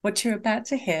What you're about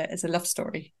to hear is a love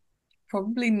story.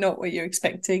 Probably not what you're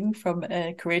expecting from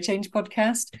a career change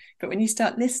podcast, but when you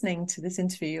start listening to this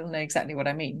interview, you'll know exactly what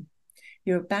I mean.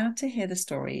 You're about to hear the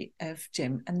story of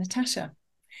Jim and Natasha.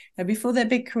 Now, before their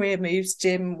big career moves,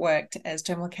 Jim worked as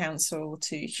general counsel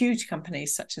to huge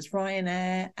companies such as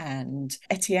Ryanair and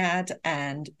Etihad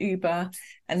and Uber.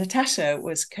 And Natasha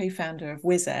was co-founder of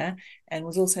Wizz Air and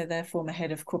was also their former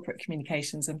head of corporate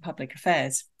communications and public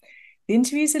affairs. The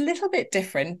interview's a little bit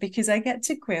different because I get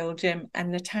to grill Jim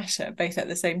and Natasha both at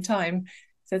the same time.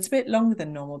 So it's a bit longer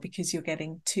than normal because you're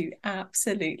getting two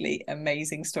absolutely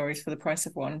amazing stories for the price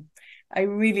of one. I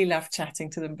really love chatting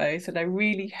to them both, and I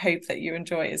really hope that you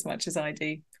enjoy it as much as I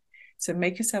do. So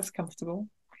make yourselves comfortable,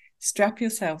 strap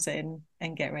yourselves in,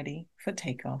 and get ready for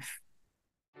takeoff.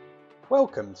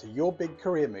 Welcome to Your Big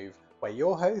Career Move, where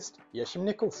your host, Yeshim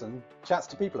Nicholson, chats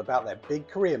to people about their big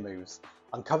career moves,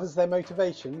 uncovers their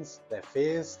motivations, their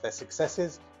fears, their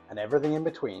successes, and everything in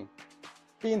between.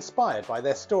 Be inspired by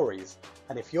their stories,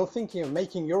 and if you're thinking of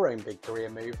making your own big career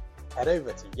move, head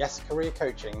over to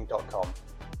yescareercoaching.com.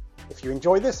 If you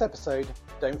enjoy this episode,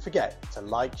 don't forget to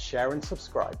like, share, and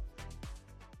subscribe.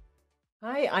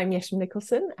 Hi, I'm Yeshim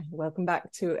Nicholson, and welcome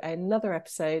back to another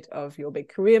episode of Your Big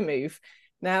Career Move.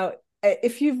 Now,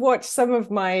 if you've watched some of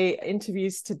my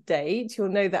interviews to date, you'll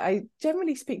know that I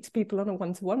generally speak to people on a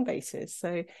one-to-one basis.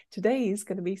 So today is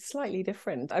going to be slightly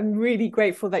different. I'm really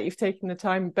grateful that you've taken the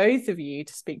time, both of you,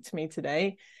 to speak to me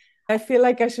today. I feel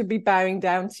like I should be bowing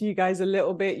down to you guys a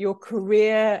little bit. Your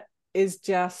career is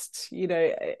just,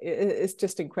 it's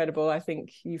just incredible. I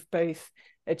think you've both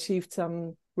achieved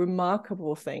some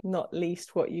remarkable thing, not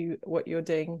least what you're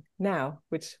doing now,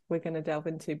 which we're going to delve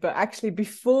into. But actually,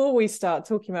 before we start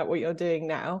talking about what you're doing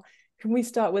now, can we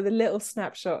start with a little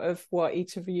snapshot of what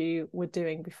each of you were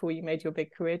doing before you made your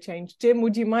big career change? Jim,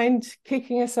 would you mind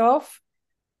kicking us off?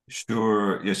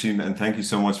 Sure, Yashim, and thank you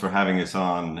so much for having us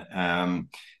on.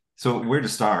 So where to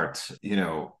start?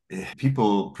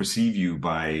 People perceive you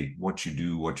by what you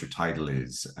do, what your title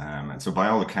is. And so by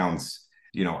all accounts,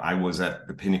 I was at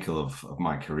the pinnacle of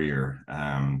my career.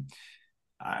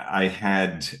 I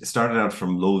had started out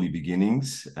from lowly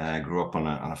beginnings, grew up on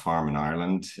a farm in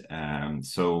Ireland.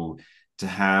 So to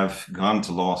have gone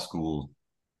to law school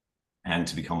and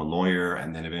to become a lawyer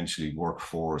and then eventually work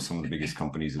for some of the biggest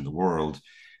companies in the world,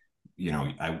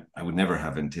 I would never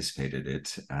have anticipated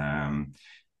it.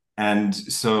 And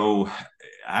so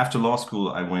after law school,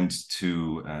 I went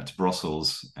to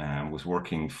Brussels and was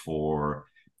working for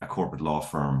a corporate law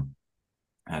firm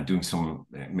and doing some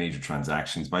major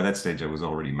transactions. By that stage, I was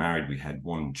already married. We had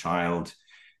one child.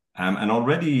 And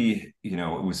already,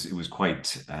 it was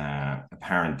quite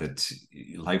apparent that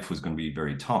life was going to be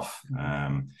very tough.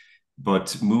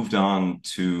 But moved on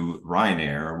to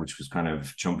Ryanair, which was kind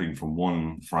of jumping from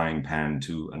one frying pan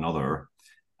to another.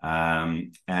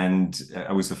 And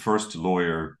I was the first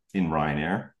lawyer in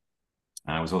Ryanair.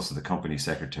 I was also the company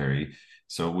secretary.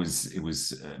 So it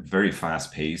was very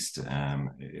fast paced.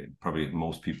 Probably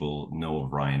most people know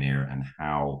of Ryanair and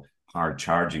how hard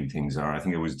charging things are. I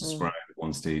think it was described at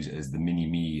one stage as the mini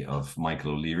me of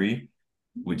Michael O'Leary,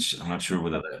 which I'm not sure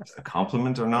whether that's a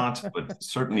compliment or not, but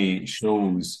certainly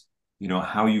shows,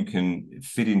 how you can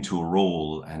fit into a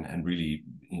role and really,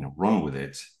 run with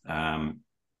it.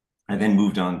 I then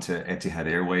moved on to Etihad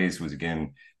Airways, was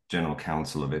again general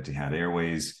counsel of Etihad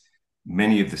Airways.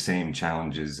 Many of the same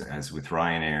challenges as with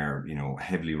Ryanair,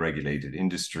 heavily regulated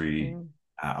industry,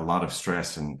 a lot of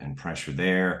stress and pressure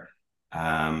there.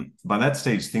 By that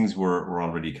stage, things were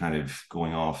already kind of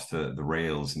going off the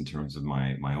rails in terms of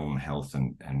my own health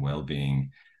and well-being.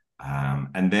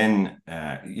 And then,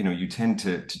 you tend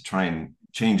to try and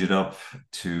change it up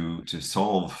to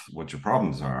solve what your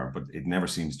problems are, but it never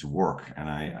seems to work. And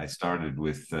I started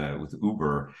with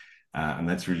Uber. And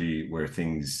that's really where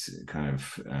things kind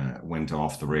of went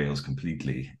off the rails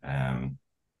completely. I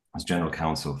was general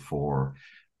counsel for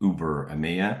Uber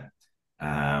EMEA.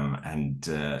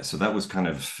 So that was kind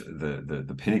of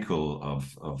the pinnacle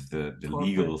of the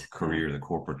legal career, the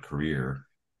corporate career.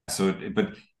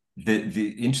 But the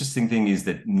interesting thing is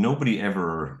that nobody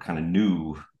ever kind of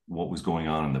knew what was going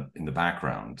on in the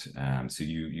background. So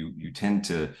you tend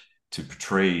to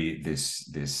portray this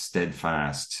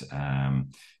steadfast,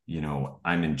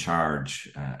 I'm in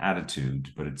charge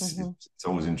attitude, but it's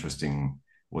always interesting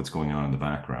what's going on in the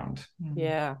background.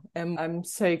 Yeah, I'm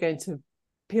so going to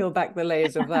peel back the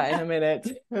layers of that in a minute.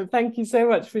 Thank you so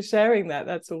much for sharing that.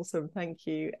 That's awesome. Thank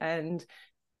you. And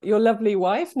your lovely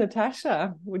wife,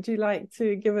 Natasha, would you like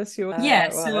to give us your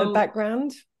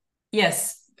background?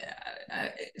 Yes.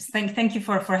 thank you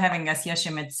for having us,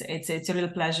 Yashim. It's a real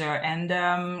pleasure.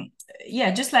 And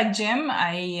yeah, just like Jim,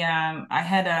 I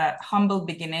had a humble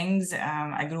beginnings.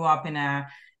 I grew up in an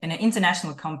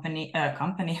international company.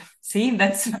 See,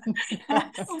 that's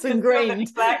it's ingrained.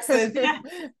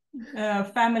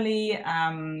 Family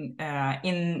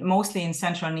mostly in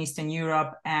Central and Eastern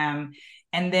Europe.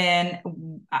 And then,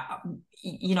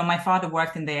 my father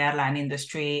worked in the airline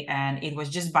industry, and it was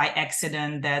just by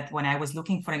accident that when I was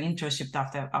looking for an internship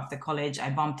after college, I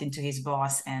bumped into his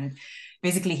boss, and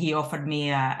basically he offered me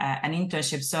an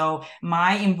internship. So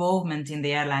my involvement in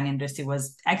the airline industry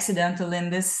was accidental in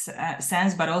this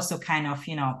sense, but also kind of,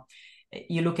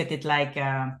 you look at it like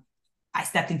I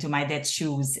stepped into my dad's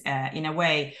shoes in a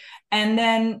way. And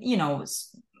then,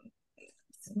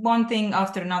 one thing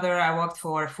after another, I worked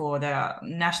for the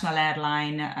national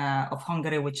airline of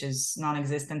Hungary, which is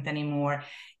non-existent anymore.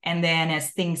 And then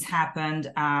as things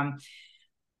happened,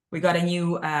 we got a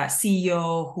new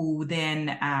CEO who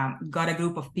then got a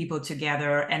group of people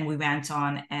together, and we went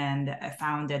on and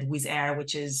founded Wizz Air,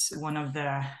 which is one of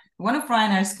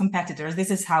Ryanair's competitors.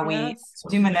 This is how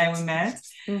Jim and I met.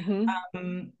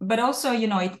 Mm-hmm. But also,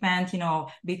 it meant,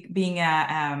 being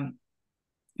a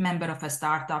member of a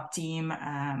startup team.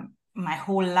 My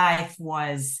whole life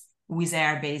was Wizz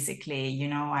Air, basically.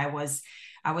 I was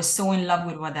so in love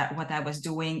with what I was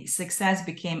doing. Success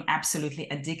became absolutely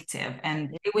addictive,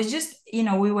 and it was just,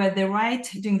 we were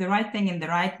doing the right thing in the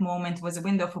right moment. It was a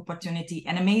window of opportunity,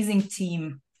 an amazing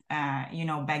team,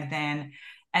 back then,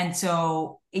 and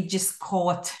so it just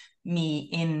caught me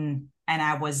in, and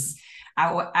I was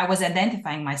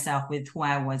identifying myself with who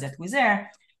I was at Wizz Air.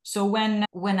 So when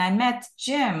I met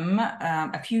Jim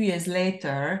a few years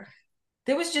later,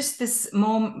 there was just this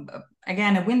moment,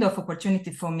 again, a window of opportunity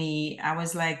for me. I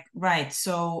was like, right,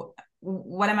 so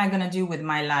what am I going to do with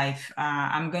my life?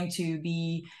 I'm going to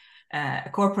be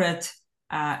a corporate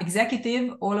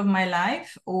executive all of my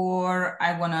life, or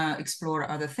I want to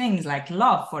explore other things like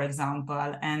love, for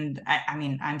example. And I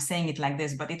mean, I'm saying it like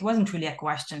this, but it wasn't really a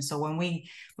question. So when we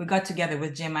got together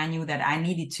with Jim, I knew that I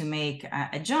needed to make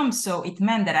a jump. So it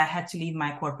meant that I had to leave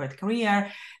my corporate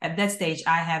career. At that stage,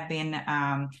 I have been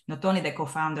not only the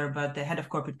co-founder, but the head of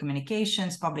corporate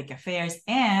communications, public affairs,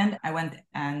 and I went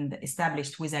and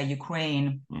established Wizz Air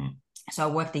Ukraine. So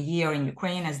I worked a year in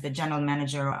Ukraine as the general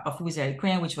manager of Wizz Air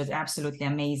Ukraine, which was absolutely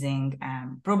amazing.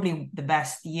 Probably the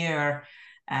best year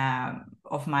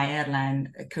of my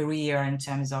airline career in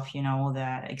terms of,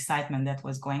 the excitement that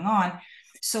was going on.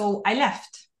 So I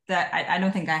left. I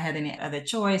don't think I had any other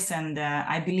choice. And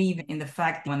I believe in the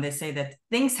fact when they say that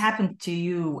things happen to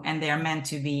you and they are meant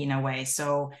to be, in a way.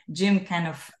 So Jim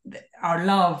our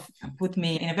love put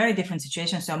me in a very different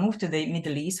situation. So I moved to the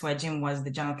Middle East, where Jim was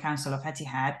the general counsel of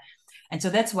Etihad. And so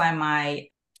that's why my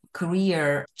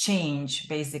career change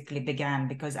basically began,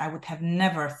 because I would have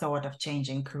never thought of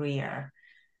changing career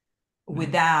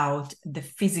without the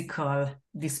physical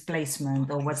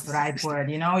displacement, or what's the right word?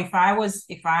 If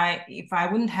I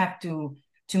wouldn't have to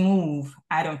move,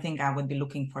 I don't think I would be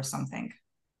looking for something.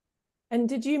 And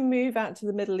did you move out to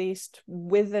the Middle East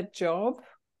with a job?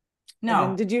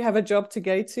 No. Did you have a job to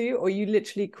go to, or you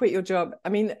literally quit your job? I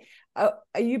mean, are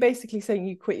you basically saying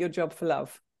you quit your job for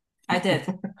love? I did.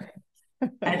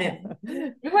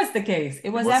 It was the case. It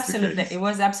was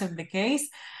absolutely the case.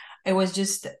 It was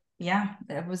just,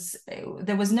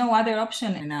 there was no other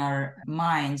option in our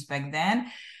minds back then.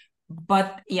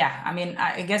 But I mean,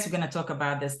 I guess we're going to talk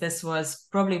about this. This was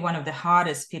probably one of the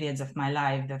hardest periods of my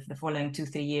life, the following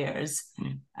 2-3 years,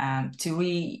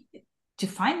 to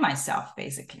find myself,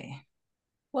 basically.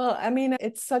 Well, I mean,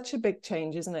 it's such a big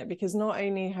change, isn't it? Because not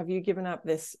only have you given up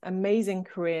this amazing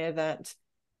career that,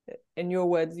 in your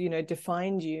words,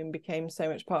 defined you and became so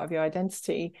much part of your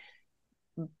identity.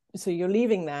 So you're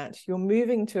leaving that, you're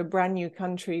moving to a brand new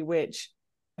country, which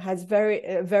has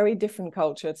a very different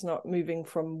culture. It's not moving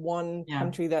from one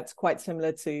country that's quite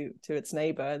similar to its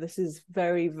neighbor. This is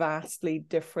very vastly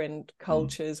different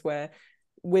cultures where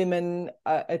women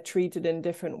are treated in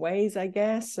different ways, I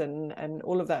guess, and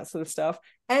all of that sort of stuff.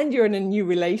 And you're in a new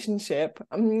relationship.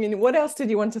 I mean, what else did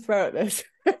you want to throw at this?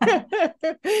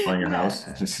 Buying your house.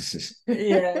 No,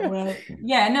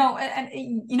 and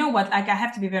you know what? Like, I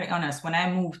have to be very honest. When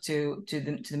I moved to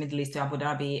the Middle East, to Abu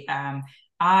Dhabi,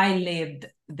 I lived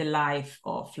the life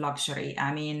of luxury.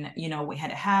 I mean, we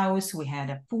had a house, we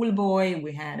had a pool boy,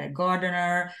 we had a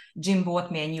gardener. Jim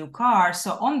bought me a new car.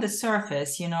 So on the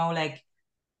surface, like,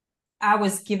 I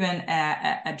was given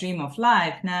a dream of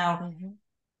life. Now,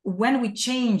 when we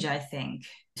change, I think,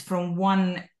 from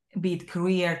one be it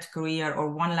career to career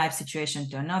or one life situation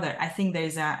to another, I think there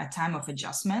is a time of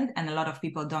adjustment, and a lot of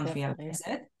people don't realize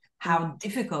it, how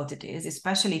difficult it is,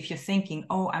 especially if you're thinking,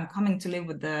 oh, I'm coming to live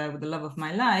with the love of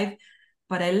my life,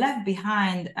 but I left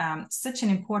behind such an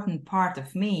important part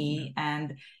of me.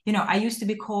 And, I used to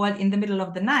be called in the middle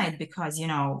of the night because,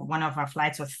 one of our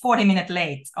flights was 40 minutes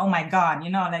late. Oh my God,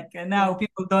 now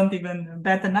people don't even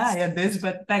bat an eye at this,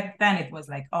 but back then it was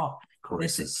like, oh,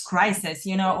 this is crisis,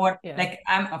 or like,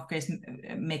 I'm of course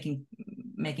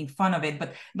making fun of it,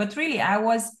 but really I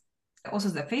was also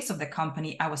the face of the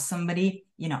company. I was somebody,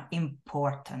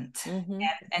 important.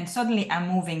 And suddenly I'm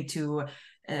moving to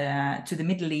the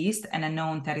Middle East, and a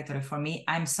known territory for me.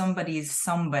 I'm somebody's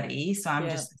somebody, so I'm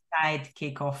just a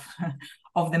sidekick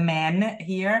of the man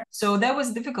here. So that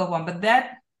was a difficult one, but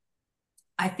that,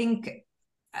 I think,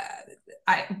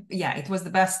 it was the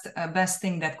best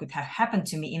thing that could have happened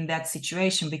to me in that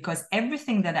situation, because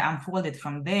everything that unfolded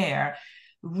from there,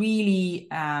 really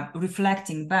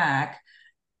reflecting back,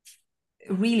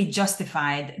 really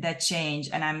justified that change.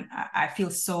 And I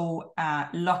feel so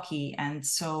lucky and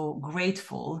so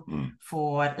grateful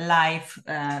for life,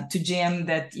 to Jim,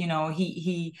 that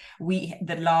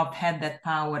that love had that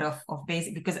power of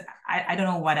basic, because I don't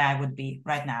know what I would be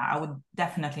right now. I would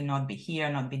definitely not be here,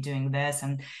 not be doing this,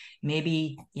 and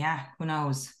maybe who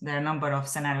knows, there are a number of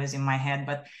scenarios in my head,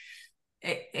 but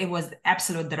it was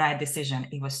absolutely the right decision.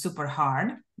 It was super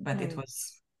hard, but it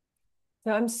was.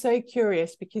 So I'm so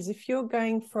curious, because if you're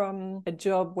going from a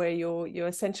job where you're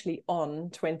essentially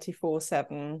on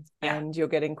 24/7 and you're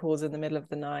getting calls in the middle of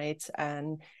the night,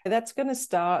 and that's going to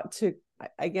start to,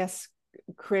 I guess,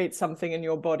 create something in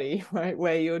your body, right?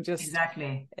 Where you're just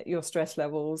your stress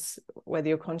levels, whether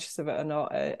you're conscious of it or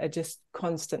not, are just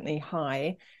constantly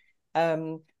high.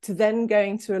 To then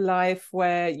going to a life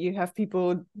where you have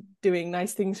people doing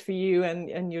nice things for you,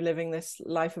 and you're living this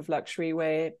life of luxury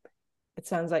where it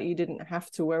sounds like you didn't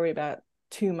have to worry about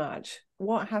too much.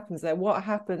 What happens there? What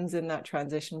happens in that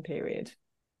transition period?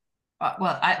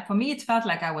 For me, it felt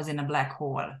like I was in a black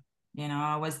hole.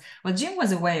 Jim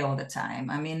was away all the time.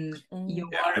 I mean,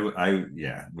 with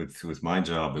my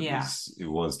job, it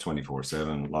was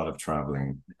 24/7, a lot of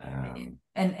traveling.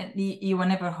 And you were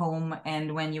never home.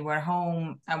 And when you were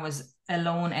home, I was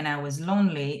alone and I was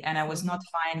lonely, and I was not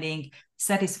finding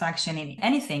satisfaction in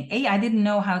anything. I didn't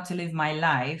know how to live my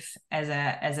life as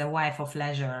a wife of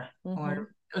leisure,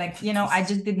 or like, I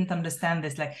just didn't understand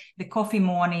this, like the coffee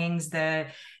mornings,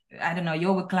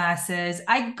 yoga classes.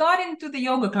 I got into the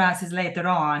yoga classes later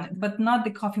on, but not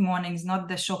the coffee mornings, not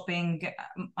the shopping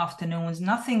afternoons.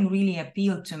 Nothing really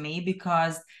appealed to me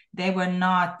because they were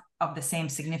not of the same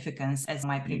significance as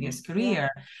my previous career.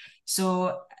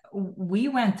 So we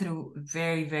went through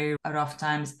very, very rough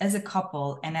times as a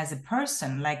couple and as a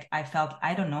person. Like, I felt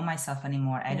I don't know myself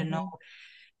anymore. I don't know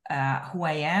who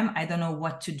I am. I don't know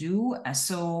what to do.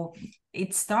 So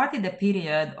it started a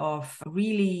period of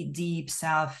really deep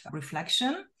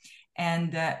self-reflection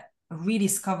and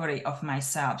rediscovery of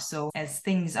myself. So as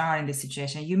things are in this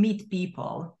situation, you meet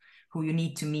people who you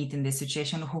need to meet in this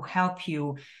situation, who help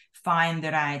you find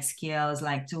the right skills,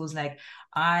 like tools. Like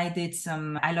I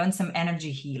learned some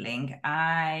energy healing.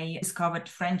 I discovered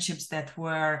friendships that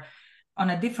were on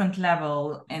a different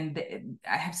level, and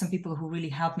I have some people who really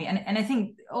help me. And I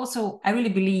think also I really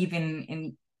believe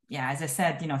in as I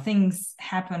said, things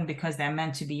happen because they're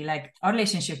meant to be. Like our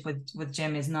relationship with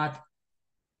Jim is not,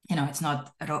 it's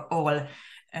not all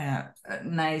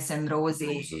nice and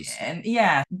rosy, and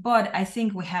but I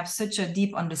think we have such a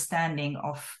deep understanding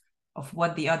of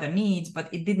what the other needs, but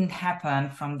it didn't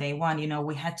happen from day one.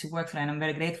 We had to work through, and I'm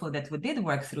very grateful that we did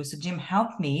work through. So Jim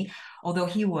helped me, although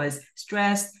he was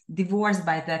stressed, divorced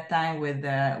by that time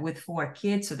with 4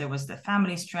 kids. So there was the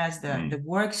family stress, the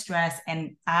work stress,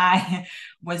 and I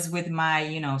was with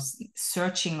my,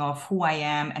 searching of who I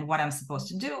am and what I'm supposed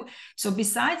to do. So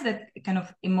besides that kind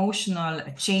of emotional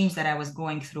change that I was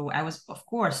going through, I was, of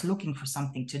course, looking for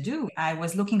something to do. I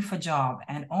was looking for a job,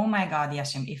 and oh my God,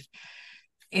 Yashim,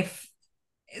 if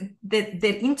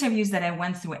the interviews that I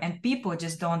went through, and people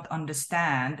just don't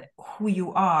understand who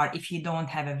you are if you don't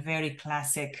have a very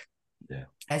classic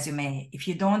resume. If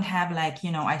you don't have, like,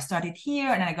 I started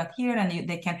here and I got here, and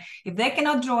if they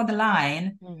cannot draw the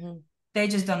line, they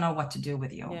just don't know what to do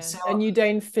with you. So, and you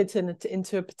don't fit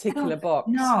into a particular box.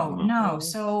 No.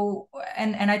 So,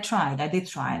 and I did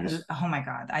try. Oh my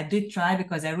God, I did try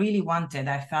because I really wanted.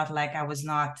 I felt like I was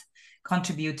not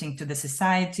contributing to the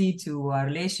society, to a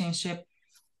relationship.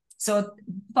 So,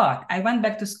 but I went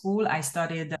back to school. I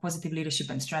studied positive leadership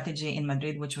and strategy in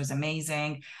Madrid, which was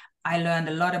amazing. I learned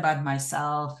a lot about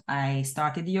myself. I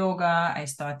started yoga. I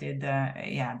started,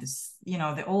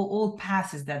 the old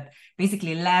paths that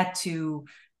basically led to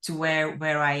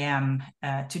where I am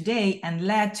today, and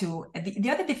led to the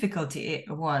other difficulty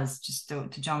was, just to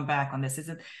jump back on this, is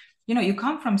that, you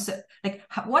come from, like,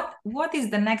 what is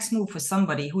the next move for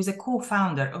somebody who's a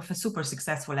co-founder of a super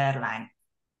successful airline?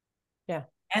 Yeah.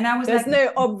 And I was There's like,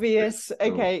 no obvious,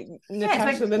 okay,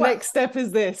 Natasha, the next step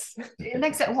is this.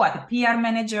 Next, what? A PR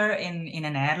manager in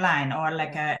an airline, or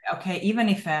like even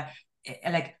if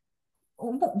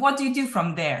what do you do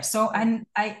from there? So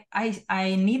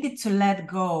I needed to let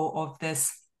go of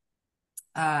this.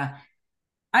 I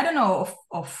don't know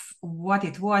of what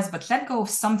it was, but let go of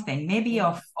something, maybe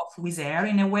of Wizz Air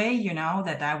in a way,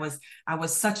 that I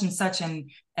was such and such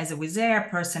as a Wizz Air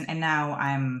person, and now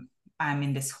I'm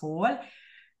in this hole.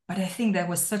 But I think that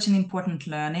was such an important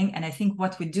learning. And I think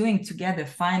what we're doing together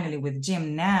finally with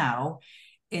Jim now,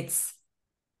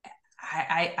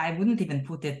 I wouldn't even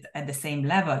put it at the same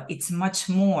level. It's much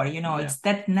more, it's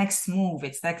that next move.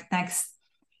 It's that next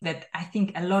that I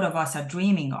think a lot of us are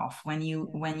dreaming of when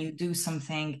you do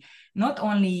something not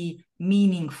only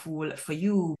meaningful for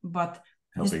you, but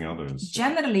helping others.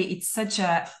 Generally, it's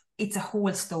a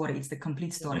whole story. It's the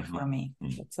complete story for me.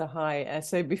 It's a high.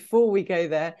 So before we go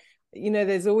there,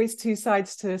 there's always two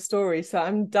sides to a story. So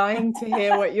I'm dying to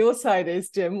hear what your side is,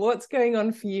 Jim. What's going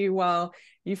on for you while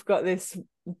you've got this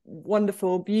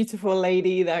wonderful, beautiful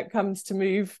lady that comes to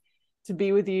move to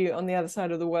be with you on the other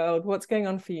side of the world? What's going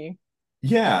on for you?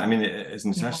 Yeah, I mean, as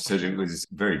Natasha said, it was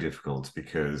very difficult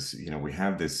because, we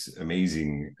have this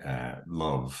amazing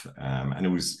love, and it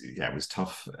was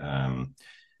tough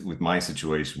with my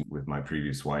situation with my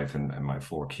previous wife and my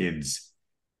 4 kids.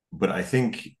 But I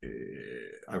think,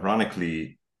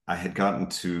 ironically, I had gotten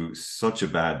to such a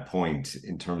bad point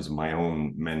in terms of my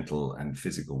own mental and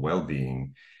physical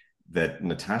well-being that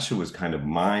Natasha was kind of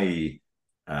my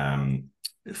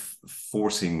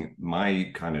forcing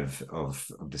my kind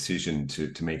of decision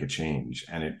to make a change,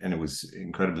 and it was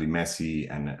incredibly messy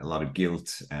and a lot of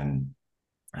guilt and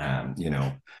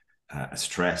added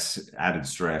stress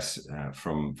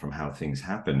from how things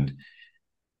happened.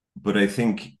 But I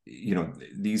think,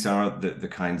 these are the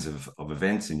kinds of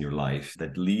events in your life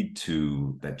that lead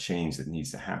to that change that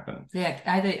needs to happen. Yeah,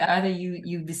 either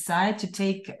you decide to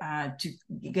take to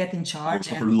get in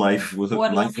charge, or life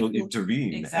will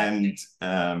intervene. Exactly.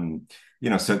 And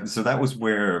so that was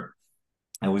where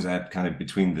I was at, kind of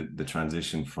between the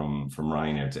transition from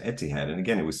Ryanair to Etihad. And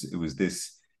again, it was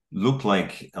this looked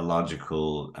like a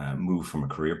logical move from a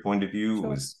career point of view. Sure. It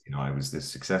was, I was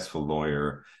this successful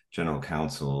lawyer, general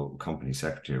counsel, company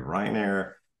secretary of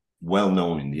Ryanair, well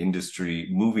known in the industry,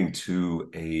 moving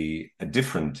to a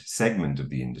different segment of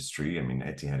the industry. I mean,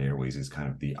 Etihad Airways is kind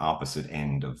of the opposite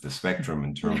end of the spectrum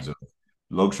in terms of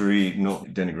luxury. No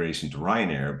denigration to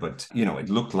Ryanair, but it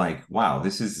looked like, wow,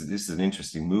 this is an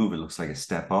interesting move. It looks like a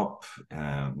step up,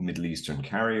 Middle Eastern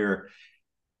carrier.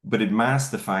 But it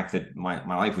masked the fact that my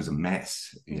life was a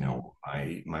mess.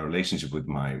 My relationship with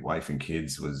my wife and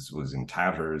kids was in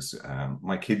tatters.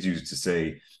 My kids used to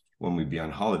say when we'd be on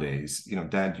holidays,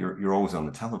 Dad, you're always on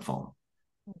the telephone.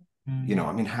 I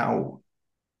mean, how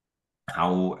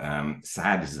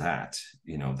sad is that?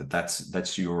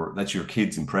 That's your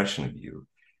kid's impression of you.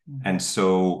 And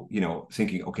so,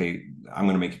 thinking, okay, I'm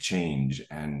going to make a change,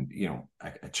 and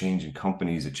a change in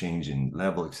companies, a change in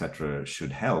level, etc.,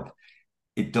 should help.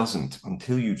 It doesn't.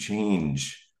 Until you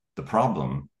change the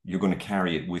problem, you're going to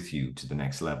carry it with you to the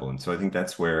next level. And so I think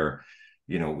that's where,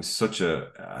 it was such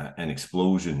an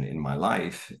explosion in my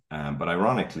life. But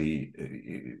ironically,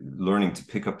 learning to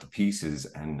pick up the pieces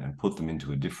and put them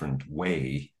into a different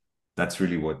way, that's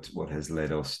really what has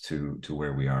led us to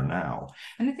where we are now.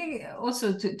 And I think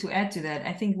also to add to that,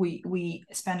 I think we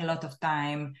spend a lot of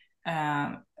time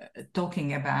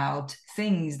talking about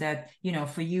things that,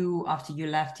 for you, after you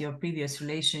left your previous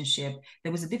relationship,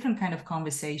 there was a different kind of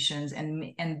conversations,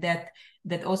 and that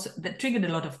triggered a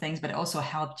lot of things, but it also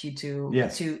helped you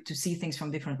to see things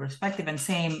from different perspective. And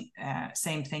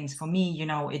same things for me.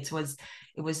 It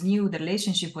was new, the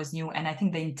relationship was new, and I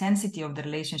think the intensity of the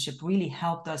relationship really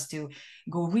helped us to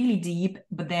go really deep,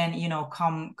 but then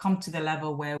come to the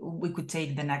level where we could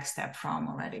take the next step from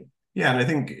already. Yeah, and I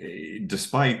think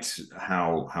despite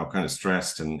how kind of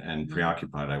stressed and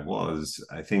preoccupied I was,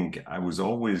 I think I was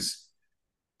always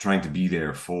trying to be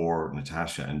there for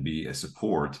Natasha and be a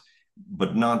support,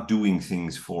 but not doing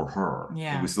things for her.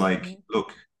 Yeah. It was like,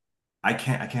 look, I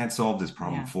can't solve this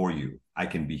problem for you. I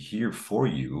can be here for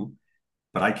you,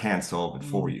 but I can't solve it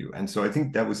for you. And so I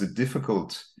think that was a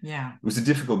difficult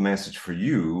message for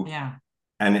you. Yeah.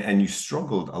 and you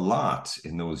struggled a lot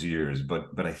in those years,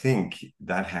 but I think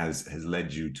that has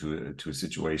led you to a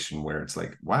situation where it's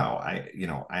like, wow, I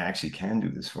actually can do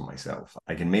this for myself.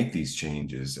 I can make these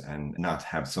changes and not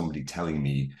have somebody telling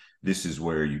me this is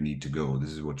where you need to go,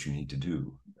 this is what you need to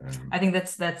do. I think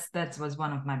that was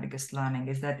one of my biggest learning,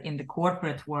 is that in the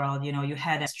corporate world, you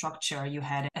had a structure, you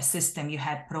had a system, you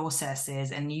had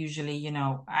processes, and usually,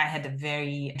 I had a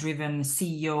very driven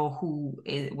CEO who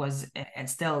was and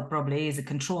still probably is a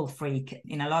control freak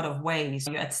in a lot of ways.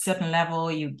 You're at a certain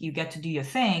level, you get to do your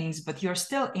things, but you're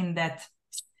still in that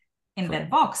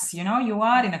box, you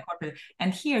are in a corporate.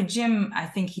 And here, Jim, I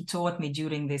think he taught me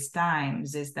during these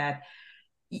times is that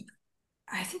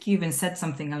I think you even said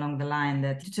something along the line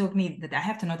that you told me that I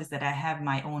have to notice that I have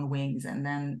my own wings and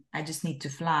then I just need to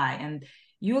fly. And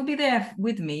you will be there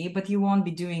with me, but you won't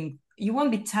be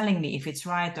telling me if it's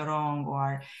right or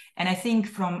wrong. And I think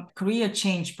from career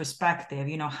change perspective,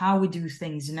 how we do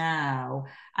things now,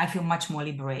 I feel much more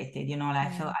liberated.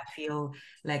 I feel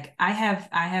like I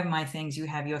have my things, you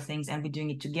have your things, and we're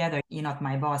doing it together. You're not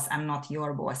my boss, I'm not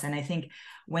your boss. And I think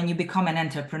when you become an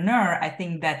entrepreneur, I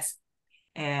think that's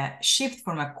shift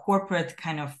from a corporate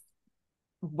kind of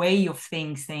way of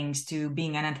things to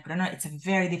being an entrepreneur. It's a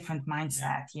very different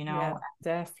mindset. Yeah,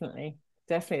 definitely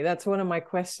that's one of my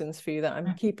questions for you that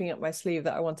I'm keeping up my sleeve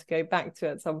that I want to go back to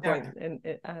at some point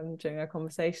during our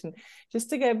conversation. Just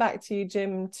to go back to you,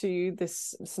 Jim, to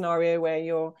this scenario where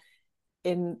you're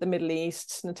in the Middle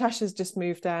East, Natasha's just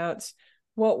moved out.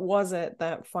 What was it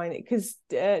that finally, because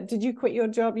did you quit your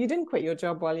job? You didn't quit your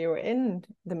job while you were in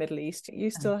the Middle East.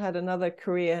 You still had another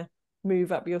career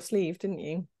move up your sleeve, didn't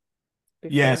you?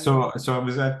 Yeah, so I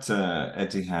was at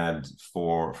Etihad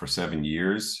for 7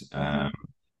 years.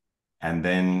 And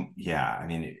then, I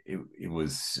mean, it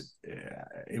was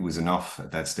enough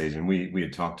at that stage. And we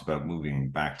had talked about moving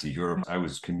back to Europe. I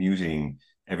was commuting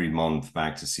every month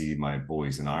back to see my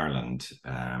boys in Ireland.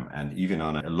 And even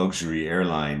on a luxury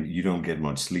airline, you don't get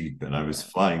much sleep. And I was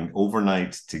flying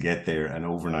overnight to get there and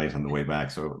overnight on the way back.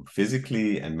 So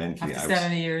physically and mentally, after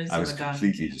 7 years, I was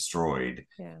completely destroyed.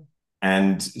 Yeah.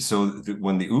 And so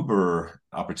when the Uber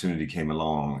opportunity came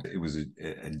along, it was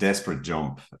a desperate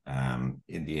jump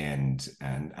in the end.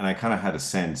 And I kind of had a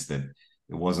sense that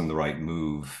it wasn't the right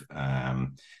move.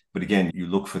 But again, you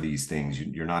look for these things.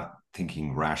 You're not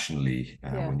thinking rationally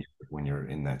when you're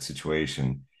in that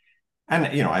situation. And,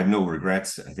 I have no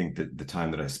regrets. I think that the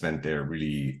time that I spent there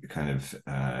really kind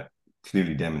of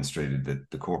clearly demonstrated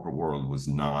that the corporate world was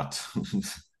not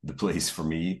the place for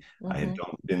me. I had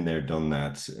been there, done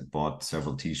that, bought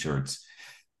several T-shirts.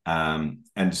 And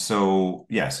so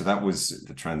that was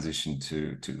the transition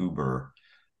to Uber.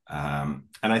 And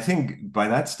I think by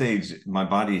that stage, my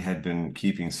body had been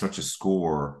keeping such a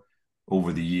score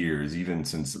over the years, even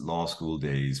since law school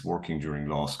days, working during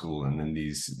law school and then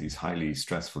these highly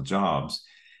stressful jobs,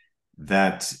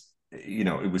 that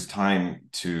it was time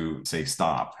to say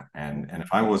stop. And if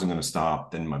I wasn't going to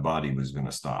stop, then my body was going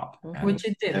to stop. Which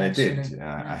it did. And it did.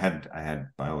 I had,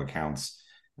 by all accounts,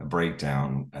 a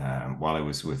breakdown while I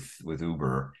was with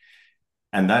Uber.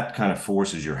 And that kind of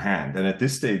forces your hand. And at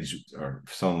this stage,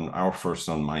 our first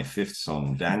son, my fifth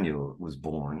son, Daniel, was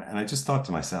born. And I just thought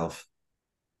to myself,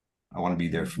 I want to be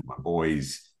there for my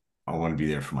boys. I want to be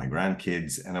there for my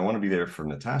grandkids. And I want to be there for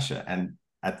Natasha. And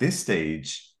at this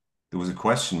stage, there was a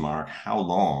question mark how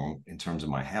long, in terms of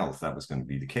my health, that was going to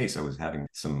be the case. I was having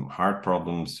some heart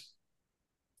problems.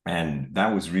 And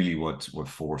that was really what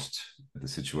forced the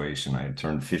situation. I had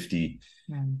turned 50.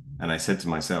 And I said to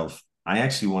myself, I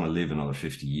actually want to live another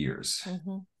 50 years.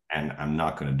 And I'm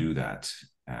not going to do that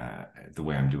the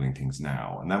way I'm doing things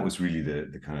now. And that was really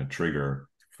the kind of trigger.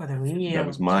 For the real. That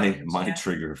was my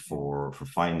trigger for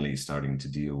finally starting to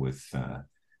deal with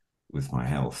my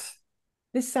health.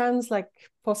 This sounds like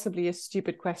possibly a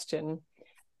stupid question,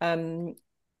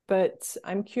 but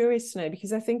I'm curious to know,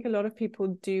 because I think a lot of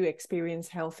people do experience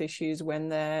health issues when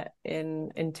they're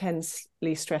in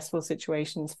intensely stressful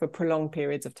situations for prolonged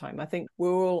periods of time. I think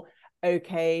we're all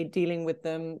okay dealing with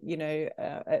them,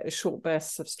 short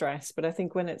bursts of stress. But I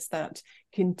think when it's that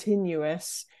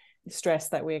continuous stress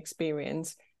that we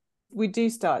experience, we do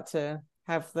start to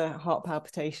have the heart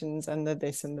palpitations and the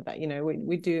this and the that,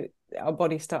 we do, our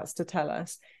body starts to tell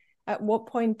us. At what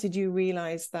point did you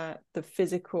realize that the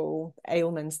physical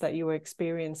ailments that you were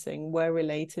experiencing were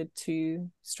related to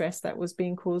stress that was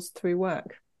being caused through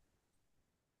work?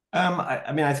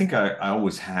 I think I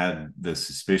always had the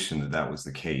suspicion that was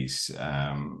the case.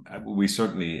 We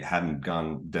certainly hadn't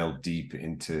delved deep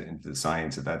into the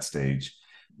science at that stage.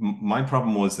 my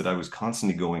problem was that I was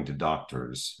constantly going to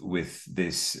doctors with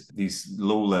these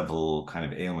low-level kind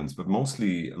of ailments, but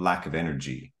mostly lack of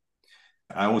energy.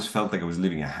 I always felt like I was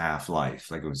living a half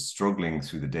life, like I was struggling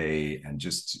through the day and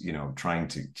just, trying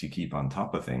to keep on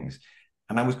top of things.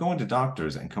 And I was going to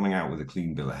doctors and coming out with a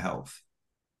clean bill of health.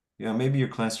 Maybe your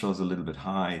cholesterol is a little bit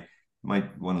high,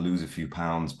 might want to lose a few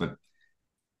pounds, but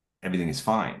everything is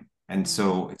fine. And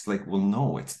so it's like, well,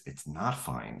 no, it's not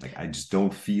fine. Like, I just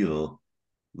don't feel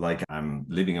like I'm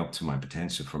living up to my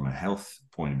potential from a health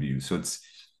point of view. So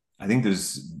I think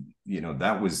there's,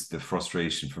 that was the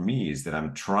frustration for me, is that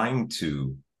I'm trying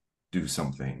to do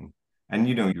something and,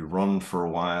 you run for a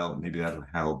while, maybe that'll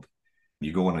help.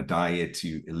 You go on a diet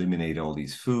to eliminate all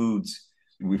these foods.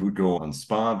 We would go on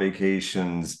spa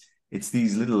vacations. It's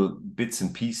these little bits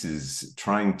and pieces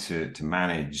trying to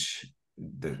manage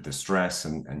the stress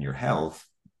and your health.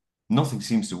 Nothing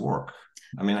seems to work.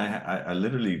 I mean, I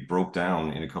literally broke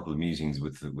down in a couple of meetings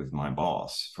with my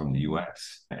boss from the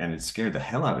US, and it scared the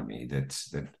hell out of me that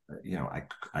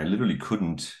I literally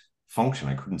couldn't function.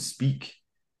 I couldn't speak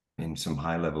in some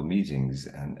high level meetings,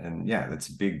 and yeah, it's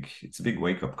a big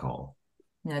wake up call.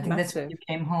 Yeah, I think that's when you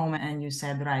came home and you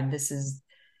said, right,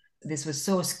 this was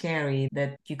so scary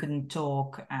that you couldn't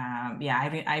talk.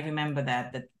 I remember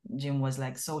that Jim was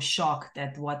like so shocked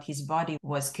at what his body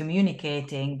was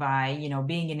communicating by,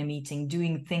 being in a meeting,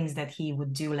 doing things that he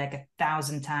would do like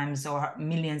 1,000 times or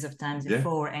millions of times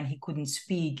before, and he couldn't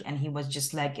speak. And he was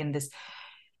just like in this,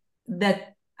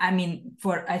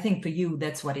 I think for you,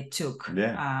 that's what it took.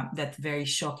 That very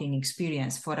shocking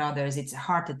experience. For others, it's a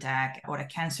heart attack or a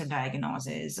cancer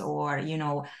diagnosis, or,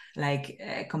 like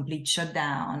a complete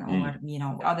shutdown,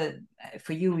 or,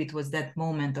 for you, it was that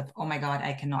moment of, oh my God,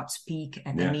 I cannot speak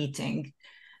at the meeting.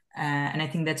 And I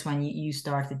think that's when you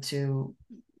started to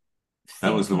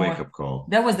that was the wake-up call.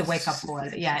 That was the wake-up call.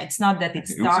 Yeah, it's not that it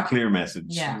was a clear message.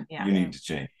 You need to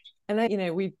change.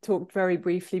 And we talked very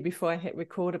briefly before I hit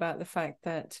record about the fact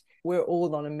that we're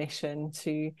all on a mission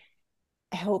to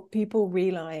help people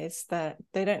realize that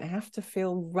they don't have to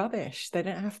feel rubbish. They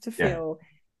don't have to feel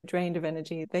drained of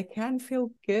energy. They can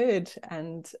feel good.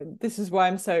 And this is why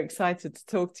I'm so excited to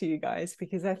talk to you guys,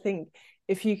 because I think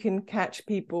if you can catch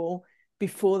people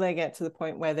before they get to the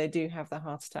point where they do have the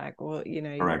heart attack, or,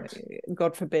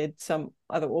 God forbid, some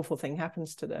other awful thing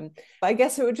happens to them. I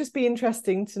guess it would just be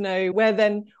interesting to know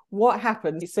what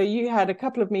happened. So you had a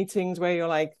couple of meetings where you're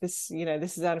like, this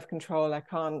is out of control. I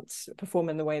can't perform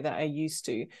in the way that I used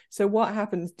to. So what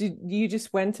happened? Did you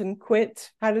just went and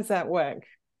quit? How does that work?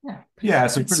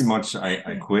 So pretty much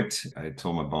I quit. I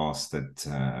told my boss that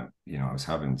I was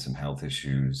having some health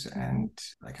issues, and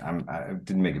like I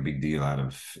didn't make a big deal out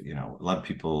of, a lot of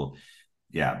people,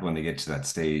 when they get to that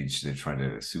stage, they try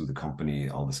to sue the company,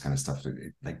 all this kind of stuff.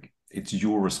 It's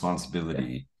your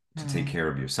responsibility to take care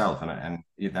of yourself, and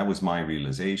that was my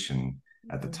realization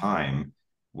at the time,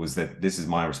 was that this is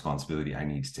my responsibility. I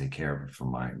need to take care of it for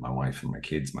my wife and my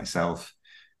kids, myself.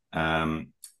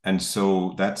 And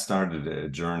so that started a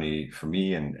journey for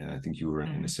me, and I think you were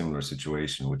in a similar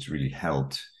situation, which really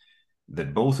helped,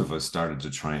 that both of us started to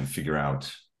try and figure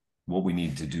out what we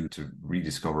need to do to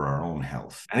rediscover our own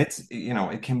health. And it's,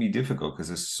 it can be difficult because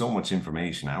there's so much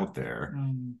information out there,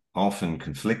 often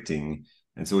conflicting.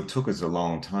 And so it took us a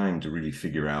long time to really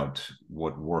figure out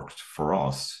what worked for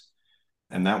us.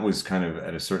 And that was kind of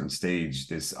at a certain stage,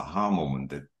 this aha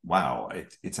moment that, wow,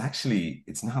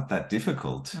 it's not that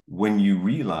difficult when you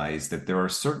realize that there are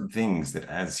certain things that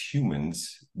as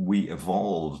humans, we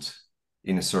evolved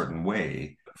in a certain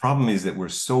way. The problem is that we're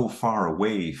so far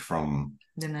away from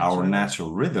our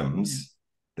natural rhythms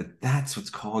that that's what's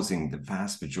causing the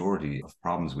vast majority of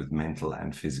problems with mental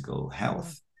and physical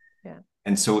health.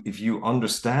 And so if you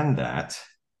understand that,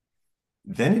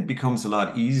 then it becomes a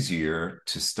lot easier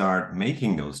to start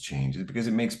making those changes, because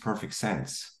it makes perfect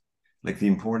sense. Like the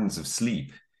importance of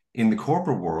sleep. In the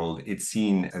corporate world, it's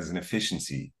seen as an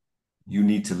efficiency. You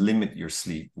need to limit your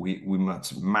sleep. We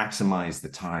must maximize the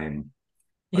time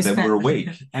that we're awake.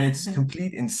 And it's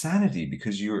complete insanity,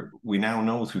 because we now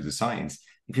know through the science,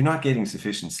 if you're not getting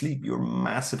sufficient sleep, you're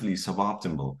massively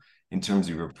suboptimal in terms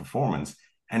of your performance.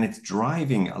 And it's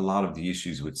driving a lot of the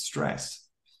issues with stress.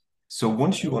 So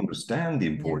once you understand the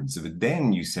importance of it,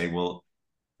 then you say, well,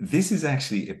 this is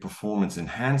actually a performance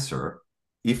enhancer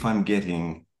if I'm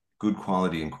getting good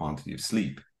quality and quantity of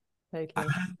sleep.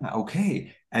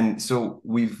 Okay. And so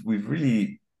we've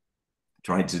really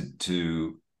tried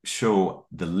to show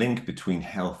the link between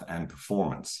health and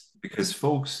performance, because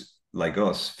folks like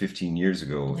us 15 years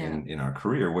ago in our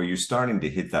career, where you're starting to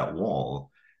hit that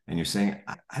wall and you're saying,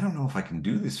 I don't know if I can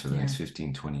do this for the next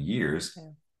 15, 20 years.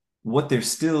 what they're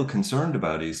still concerned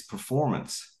about is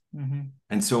performance.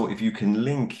 And so if you can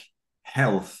link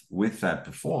health with that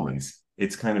performance,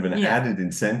 it's kind of an added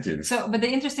incentive. So, but the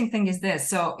interesting thing is this.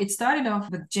 So it started off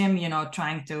with Jim,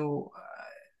 trying to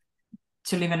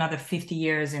live another 50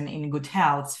 years in good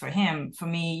health. For him, for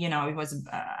me, it was,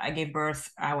 I gave birth,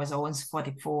 I was always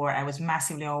 44. I was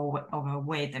massively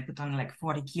overweight. I put on like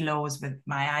 40 kilos with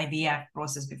my IVF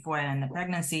process before and the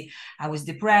pregnancy. I was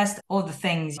depressed, all the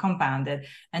things compounded.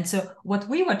 And so what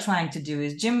we were trying to do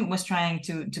is Jim was trying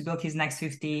to build his next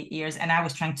 50 years. And I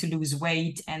was trying to lose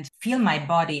weight and feel my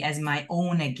body as my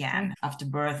own again after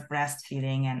birth,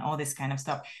 breastfeeding and all this kind of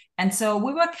stuff. And so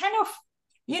we were kind of,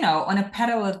 on a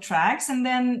parallel tracks. And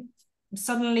then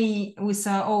suddenly we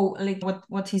saw, like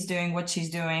what he's doing, what she's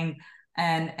doing.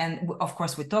 And of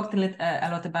course, we talked a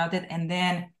lot about it. And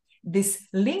then this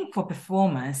link for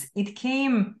performance, it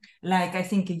came like, I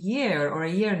think a year or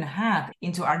a year and a half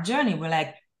into our journey. We're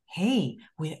like, hey,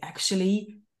 we're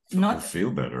actually not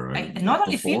feel better. Right? Not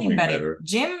only feeling better.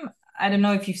 Jim, I don't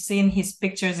know if you've seen his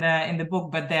pictures in the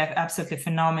book, but they're absolutely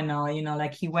phenomenal.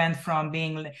 Like he went from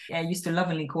being, I used to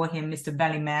lovingly call him Mr.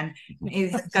 Bellyman.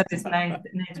 He's got this nice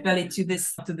belly to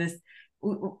this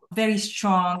very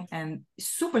strong and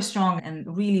super strong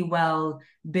and really well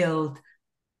built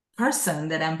person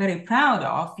that I'm very proud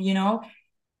of,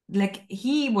 Like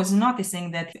he was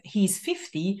noticing that he's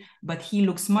 50, but he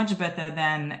looks much better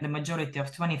than the majority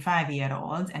of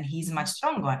 25-year-olds, and he's much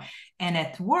stronger. And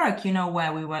at work,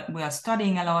 where we are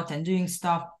studying a lot and doing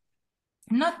stuff,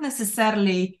 not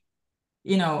necessarily,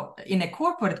 in a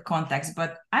corporate context,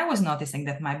 but I was noticing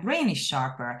that my brain is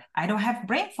sharper. I don't have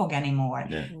brain fog anymore.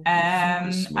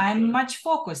 I'm much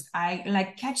focused. I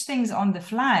like catch things on the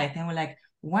fly, and we're like,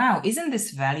 wow, isn't this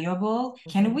valuable?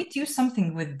 Can we do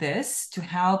something with this to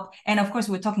help? And of course,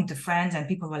 we're talking to friends and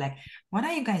people were like, what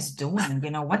are you guys doing?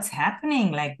 What's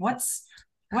happening? Like, what's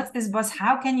this buzz?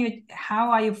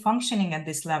 How are you functioning at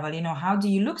this level? How do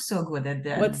you look so good at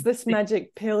this? What's this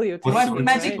magic pill you're taking? What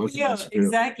magic pill?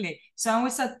 Exactly. So we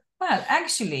said, well,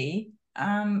 actually,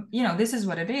 this is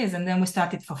what it is. And then we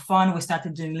started for fun. We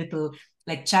started doing little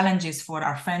like challenges for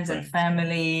our friends and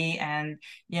family and,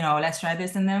 let's try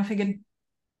this. And then I figured,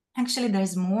 actually,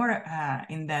 there's more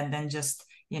in that than just,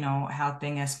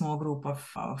 helping a small group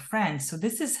of friends. So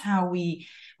this is how we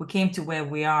came to where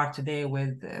we are today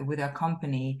with our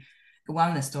company,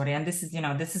 Wellness Story. And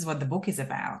this is what the book is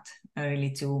about,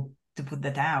 really, to put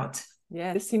that out.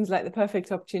 Yeah, this seems like the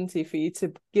perfect opportunity for you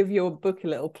to give your book a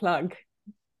little plug.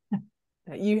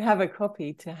 You have a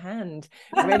copy to hand,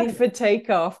 ready for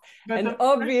takeoff. And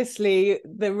obviously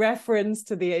the reference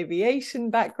to the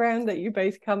aviation background that you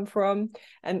both come from.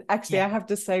 And actually, I have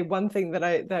to say one thing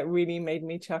that really made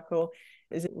me chuckle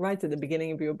is right at the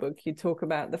beginning of your book, you talk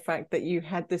about the fact that you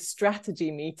had this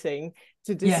strategy meeting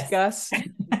to discuss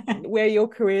where your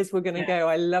careers were going to go.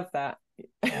 I love that.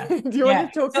 Yeah. Do you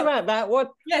want to talk about that? What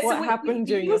happened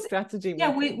during the strategy meeting?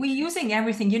 Yeah, we're using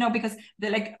everything, because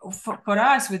for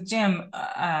us with Jim,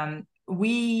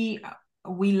 we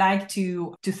like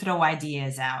to throw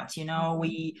ideas out,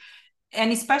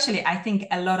 and especially I think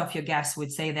a lot of your guests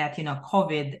would say that,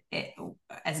 COVID,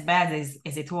 as bad as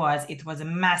it was a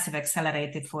massive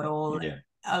accelerator for all,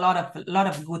 a lot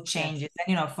of good changes.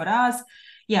 And, for us,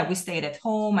 we stayed at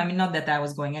home. I mean, not that I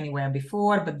was going anywhere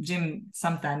before, but Jim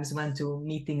sometimes went to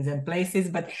meetings and places.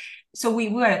 But so we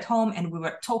were at home and we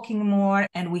were talking more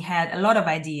and we had a lot of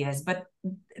ideas. But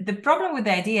the problem with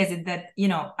the ideas is that,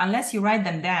 unless you write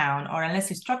them down or unless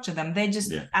you structure them, they're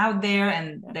just out there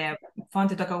and they're fun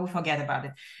to talk about. We forget about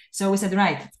it. So we said,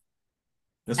 right.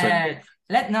 That's right.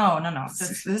 No.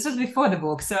 This was before the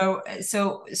book. So as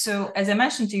I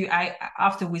mentioned to you,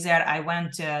 after Wizz Air, I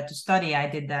went to study. I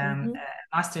did a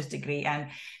master's degree, and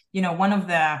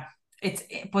it's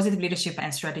positive leadership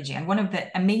and strategy. And one of the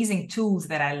amazing tools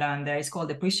that I learned there is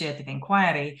called appreciative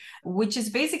inquiry, which is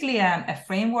basically a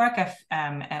framework of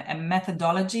a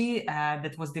methodology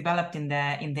that was developed in the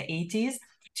 80s.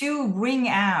 To bring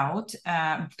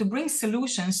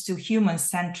solutions to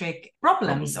human-centric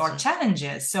problems or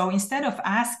challenges. So instead of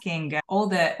asking all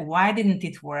the why didn't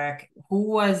it work,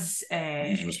 who's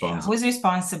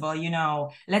responsible,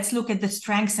 let's look at the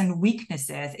strengths and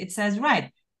weaknesses. It says, right,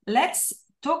 let's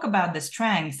talk about the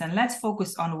strengths and let's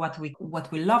focus on what we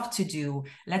love to do.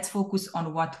 Let's focus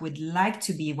on what we'd like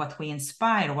to be, what we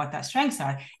inspire, what our strengths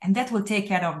are, and that will take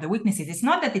care of the weaknesses. It's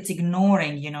not that it's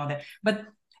ignoring, but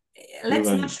let's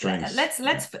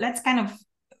kind of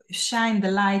shine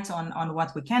the light on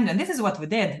what we can do. And this is what we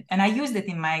did. And I used it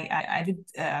in I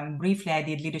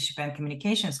did leadership and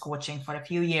communications coaching for a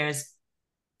few years.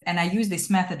 And I used this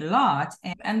method a lot.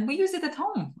 And we used it at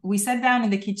home. We sat down in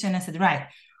the kitchen and said, right,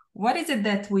 what is it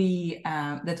that we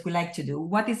like to do?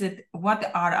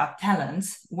 What are our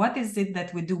talents? What is it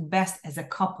that we do best as a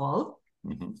couple?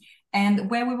 Mm-hmm.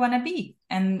 And where we want to be.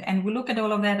 And we look at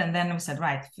all of that, and then we said,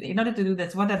 right, in order to do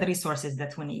this, what are the resources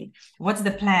that we need? What's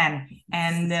the plan?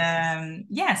 And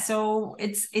so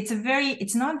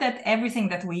it's not that everything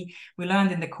that we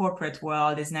learned in the corporate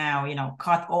world is now,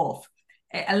 cut off.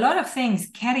 A lot of things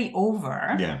carry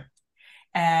over. Yeah.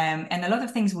 And a lot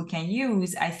of things we can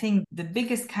use. I think the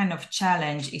biggest kind of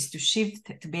challenge is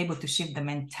to be able to shift the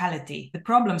mentality. The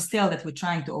problem still that we're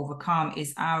trying to overcome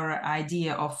is our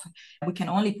idea of we can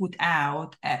only put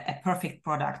out a perfect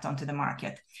product onto the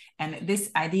market. And this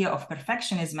idea of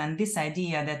perfectionism and this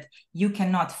idea that you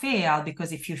cannot fail,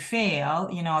 because if you fail,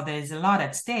 there's a lot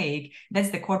at stake. That's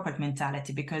the corporate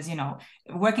mentality, because,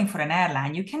 working for an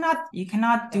airline, you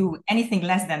cannot do anything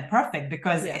less than perfect,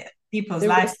 because people's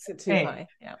lives are too high.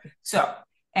 Yeah. So,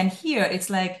 and here it's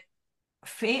like,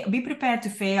 be prepared to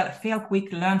fail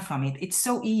quick, learn from it. It's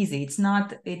so easy. It's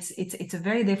not, it's a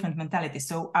very different mentality.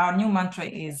 So our new mantra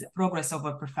is progress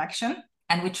over perfection.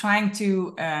 And we're trying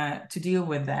to deal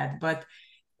with that. But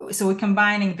so we're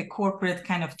combining the corporate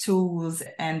kind of tools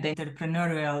and the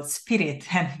entrepreneurial spirit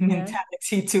and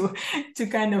mentality to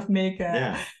kind of make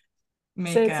a...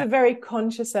 So it's a very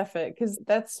conscious effort, because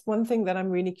that's one thing that I'm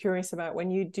really curious about. When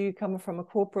you do come from a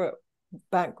corporate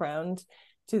background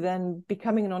to then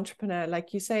becoming an entrepreneur,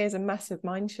 like you say, is a massive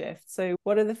mind shift. So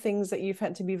what are the things that you've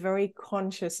had to be very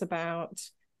conscious about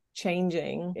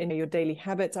changing in your daily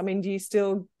habits? I mean, do you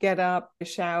still get up,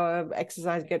 shower,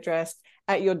 exercise, get dressed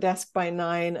at your desk by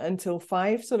 9 until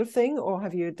 5 sort of thing, or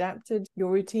have you adapted your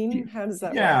routine? How does that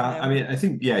work now? I mean, I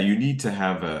think you need to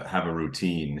have a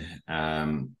routine.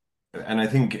 And I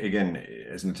think, again,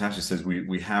 as Natasha says,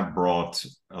 we have brought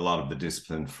a lot of the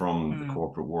discipline from the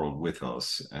corporate world with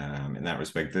us in that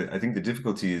respect. I think the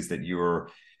difficulty is that you're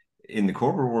in the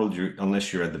corporate world,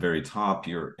 unless you're at the very top,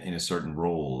 you're in a certain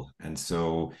role. And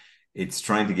so it's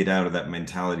trying to get out of that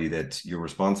mentality that you're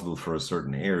responsible for a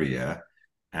certain area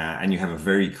and you have a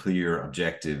very clear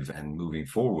objective, and moving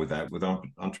forward with that. With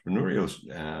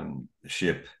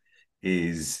entrepreneurship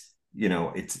is...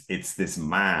 it's this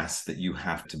mass that you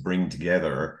have to bring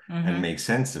together and make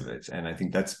sense of it. And I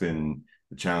think that's been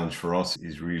the challenge for us,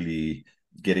 is really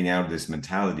getting out of this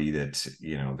mentality that,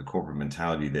 the corporate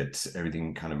mentality that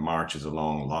everything kind of marches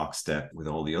along lockstep with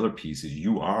all the other pieces.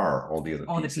 You are all the other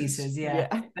pieces.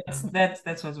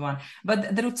 That's what's one.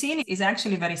 But the routine is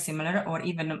actually very similar, or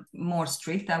even more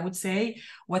strict, I would say.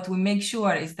 What we make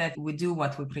sure is that we do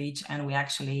what we preach, and we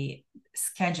actually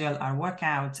schedule our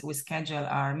workouts, we schedule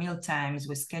our meal times,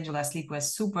 we schedule our sleep. We're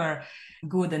super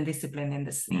good and disciplined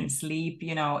in sleep.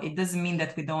 It doesn't mean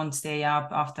that we don't stay up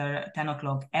after 10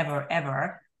 o'clock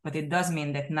ever, but it does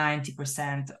mean that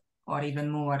 90% or even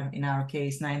more, in our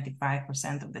case,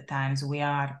 95% of the times we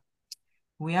are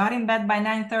in bed by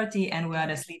 9:30 and we are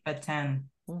asleep at 10.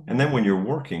 And then when you're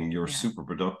working, you're super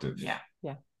productive. Yeah.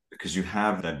 Because you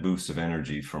have that boost of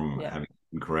energy from having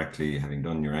eaten correctly, having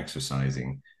done your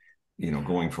exercising,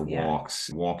 going for walks,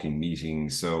 walking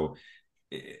meetings. So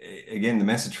again, the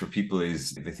message for people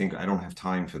is, if they think, I don't have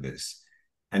time for this,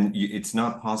 and it's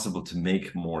not possible to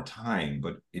make more time,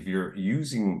 but if you're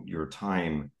using your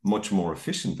time much more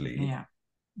efficiently,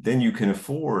 then you can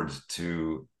afford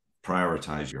to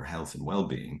prioritize your health and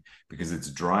well-being, because it's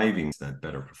driving that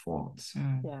better performance.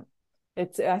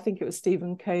 I think it was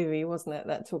Stephen Covey, wasn't it,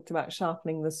 that talked about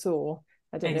sharpening the saw.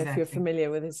 I don't know if you're familiar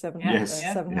with his seven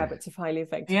habits of highly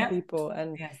effective people.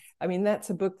 And I mean, that's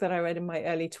a book that I read in my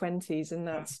early 20s, and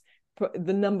that's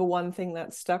the number one thing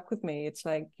that stuck with me. It's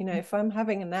like, if I'm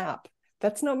having a nap,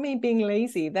 that's not me being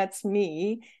lazy. That's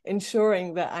me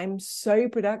ensuring that I'm so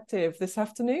productive this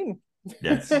afternoon.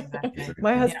 Yes.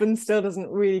 My husband still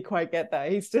doesn't really quite get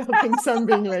that. He still thinks I'm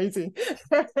being lazy.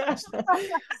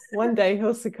 One day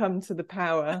he'll succumb to the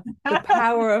power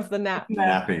of the nap.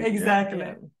 Napping.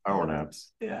 Exactly. Power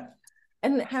naps. Yeah.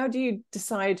 And how do you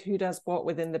decide who does what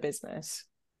within the business?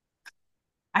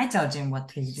 I tell Jim what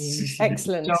to do.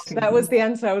 Excellent. That was the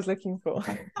answer I was looking for.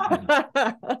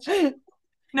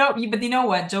 No, but you know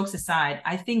what? Jokes aside,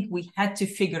 I think we had to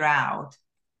figure out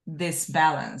this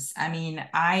balance. I mean,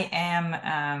 I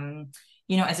am,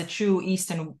 as a true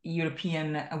Eastern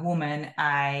European woman,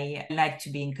 I like to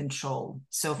be in control.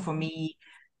 So for me,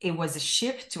 it was a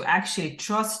shift to actually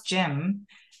trust Jim.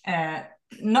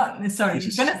 It's going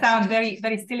to sound very,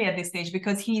 very silly at this stage,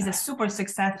 because he's a super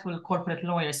successful corporate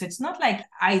lawyer. So it's not like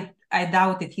I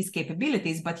doubted his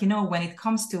capabilities, but when it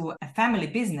comes to a family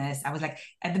business, I was like,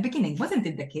 at the beginning, wasn't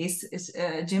it the case,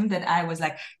 Jim, that I was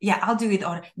like, yeah, I'll do it,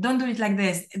 or don't do it like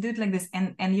this, do it like this,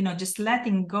 and just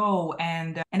letting go.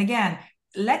 And again,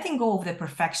 letting go of the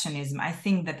perfectionism. I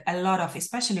think that a lot of,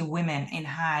 especially women in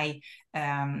high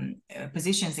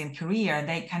positions in career,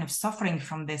 they kind of suffering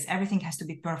from this. Everything has to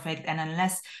be perfect, and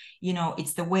unless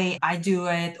it's the way I do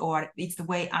it or it's the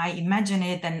way I imagine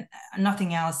it, then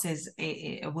nothing else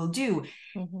will do.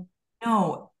 Mm-hmm.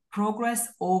 No, progress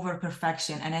over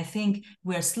perfection. And I think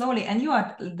we're slowly, and you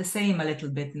are the same a little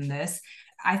bit in this.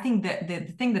 I think that the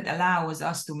thing that allows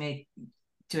us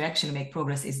to actually make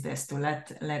progress is this, to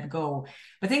let go.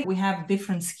 But I think we have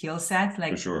different skill sets.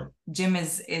 Like, for sure, Jim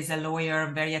is a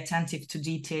lawyer, very attentive to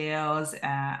details.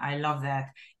 I love that.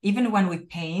 Even when we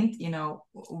paint,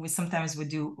 sometimes we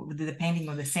do the painting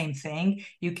of the same thing.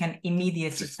 You can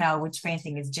immediately tell which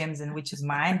painting is Jim's and which is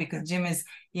mine, because Jim is,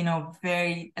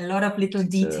 a lot of little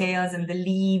details and the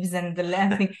leaves and the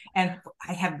length. And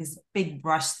I have these big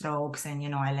brush strokes, and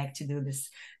I like to do this.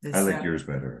 I like yours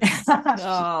better.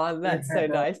 Oh, that's so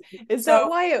nice. Is that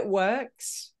why it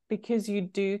works? Because you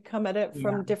do come at it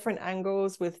from different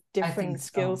angles with different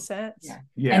skill sets.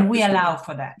 Yeah, and we allow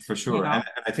for that. For sure. And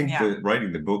I think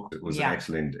writing the book was an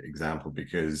excellent example,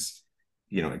 because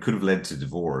it could have led to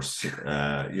divorce,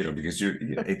 because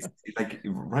it's like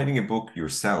writing a book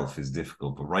yourself is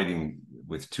difficult, but writing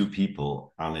with two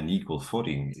people on an equal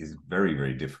footing is very,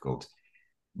 very difficult.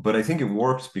 But I think it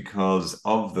worked because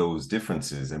of those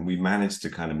differences, and we managed to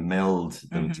kind of meld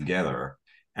them together.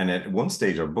 And at one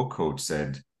stage, our book coach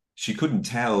said she couldn't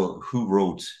tell who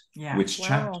wrote which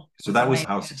chapter. So that was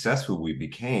how successful we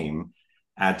became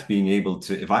at being able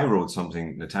to, if I wrote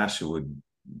something, Natasha would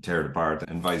tear it apart,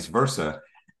 and vice versa.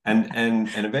 And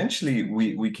eventually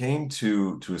we came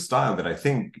to a style that I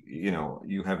think,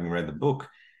 you having read the book,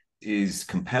 is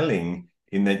compelling,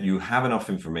 in that you have enough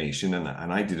information, and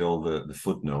I did all the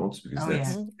footnotes, because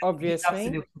that's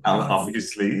obviously.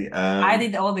 I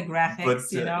did all the graphics, but,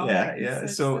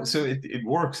 so it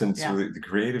works, and so the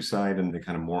creative side and the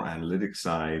kind of more analytic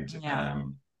side, I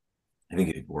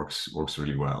think it works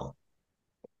really well.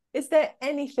 Is there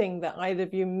anything that either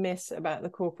of you miss about the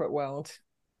corporate world?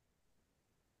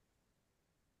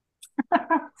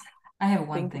 I have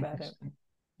one Think thing about it.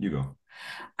 You go.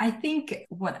 I think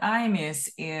what I miss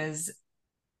is,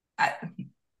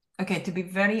 to be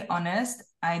very honest,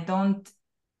 I don't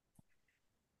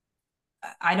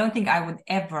think I would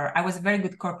ever. I was a very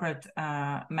good corporate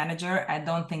manager. I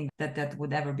don't think that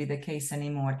would ever be the case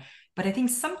anymore. But I think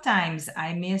sometimes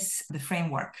I miss the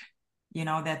framework,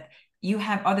 that you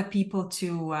have other people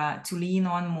to lean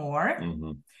on more,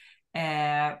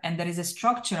 and there is a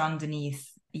structure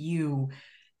underneath you.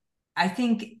 I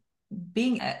think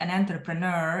being an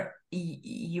entrepreneur,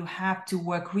 you have to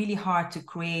work really hard to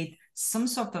create some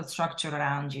sort of structure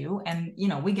around you, and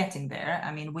we're getting there.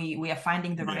 I mean, we are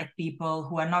finding the right people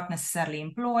who are not necessarily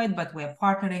employed, but we're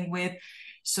partnering with.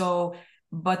 So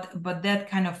but that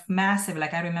kind of massive,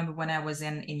 like, I remember when I was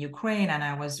in Ukraine and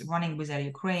I was running Wizz Air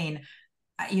Ukraine,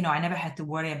 I never had to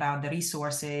worry about the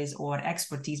resources or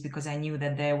expertise, because I knew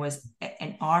that there was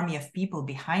an army of people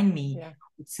behind me who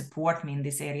would support me in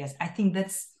these areas. I think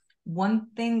that's one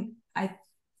thing.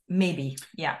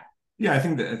 Yeah, I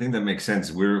think that makes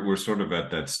sense. We're sort of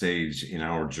at that stage in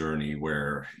our journey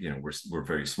where we're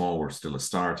very small. We're still a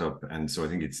startup, and so I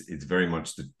think it's very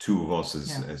much the two of us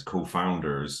as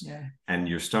co-founders. And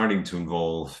you're starting to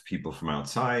involve people from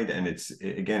outside, and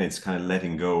it's kind of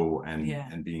letting go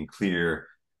and being clear.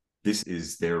 This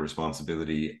is their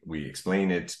responsibility. We explain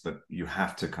it, but you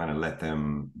have to kind of let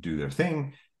them do their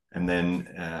thing, and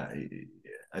then.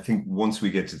 I think once we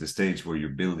get to the stage where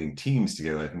you're building teams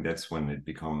together, I think that's when it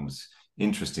becomes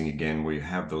interesting again, where you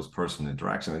have those personal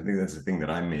interactions. I think that's the thing that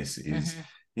I miss is,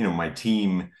 my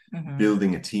team,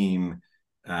 building a team,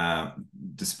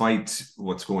 despite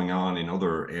what's going on in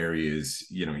other areas,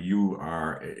 you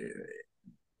are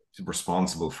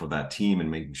responsible for that team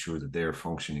and making sure that they're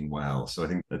functioning well. So I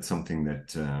think that's something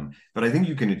that, but I think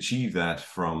you can achieve that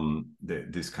from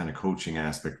this kind of coaching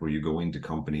aspect, where you go into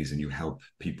companies and you help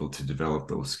people to develop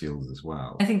those skills as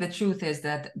well. I think the truth is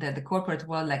that the corporate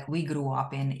world, like we grew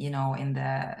up in, in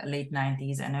the late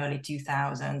 90s and early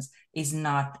 2000s, is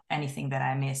not anything that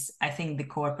I miss. I think the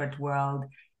corporate world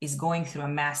is going through a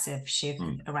massive shift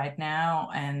right now,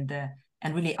 and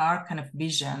really our kind of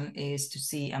vision is to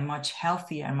see a much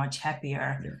healthier and much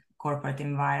happier corporate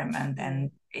environment. And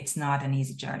it's not an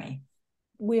easy journey.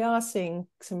 We are seeing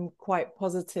some quite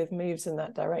positive moves in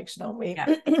that direction, aren't we?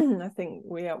 I think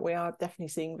we are definitely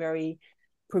seeing very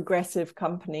progressive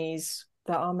companies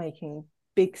that are making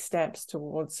big steps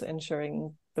towards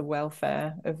ensuring the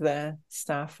welfare of their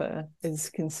staff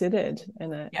is considered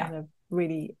in a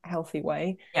really healthy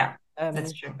way. Yeah,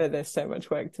 that's true. But there's so much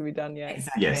work to be done yet.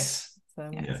 Exactly. Yes.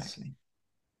 Exactly.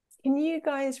 Can you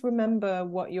guys remember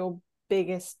what your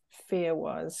biggest fear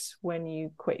was when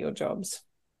you quit your jobs?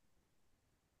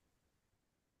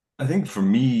 I think for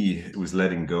me, it was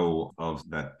letting go of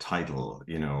that title,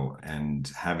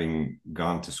 and having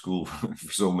gone to school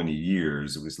for so many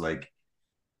years, it was like,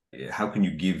 how can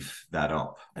you give that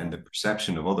up? And the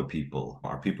perception of other people,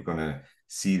 are people going to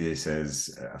see this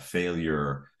as a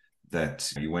failure,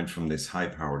 that you went from this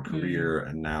high-powered career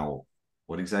and now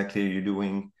what exactly are you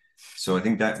doing? So I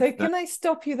think that. So can I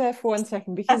stop you there for 1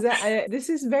 second? Because this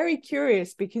is very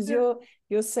curious, because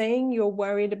you're saying you're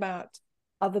worried about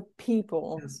other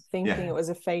people thinking it was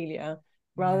a failure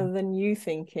rather than you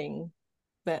thinking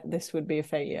that this would be a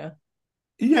failure.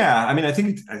 Yeah, I mean, I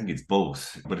think it's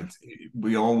both, but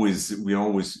we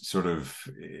always sort of,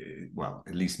 well,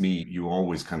 at least me, you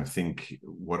always kind of think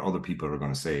what other people are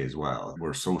going to say as well.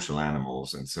 We're social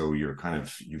animals, and so you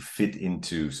fit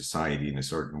into society in a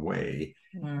certain way.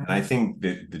 And I think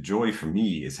that the joy for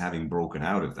me is having broken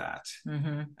out of that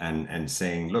and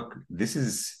saying, look, this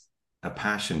is a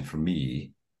passion for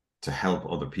me to help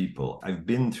other people. I've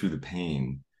been through the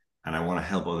pain, and I want to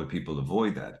help other people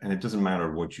avoid that. And it doesn't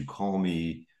matter what you call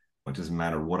me. It doesn't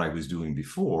matter what I was doing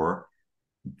before.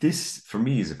 This, for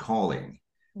me, is a calling.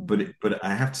 But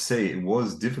I have to say, it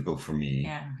was difficult for me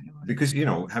because,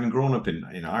 having grown up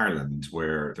in Ireland,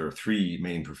 where there are three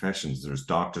main professions, there's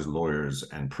doctors, lawyers,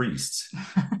 and priests.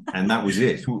 And that was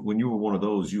it. When you were one of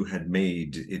those, you had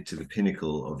made it to the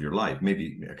pinnacle of your life.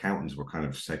 Maybe accountants were kind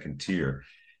of second tier.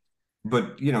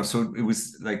 But, so it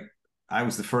was like, I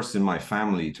was the first in my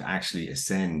family to actually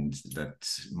ascend that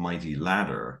mighty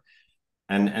ladder.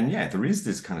 And yeah, there is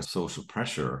this kind of social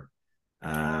pressure.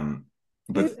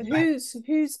 But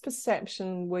whose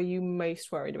perception were you most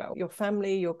worried about? Your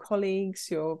family, your colleagues,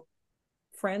 your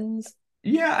friends?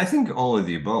 Yeah, I think all of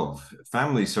the above.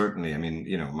 Family, certainly. I mean,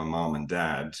 my mom and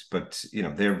dad, but,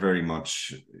 they're very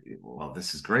much, well,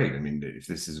 this is great. I mean, if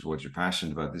this is what you're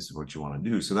passionate about, this is what you want to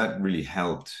do. So that really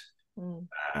helped.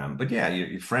 But yeah,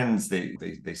 your friends,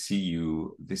 they see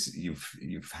you,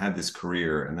 you've had this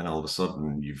career, and then all of a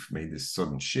sudden you've made this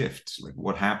sudden shift. Like,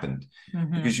 what happened?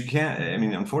 Because you can't, I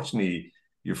mean, unfortunately,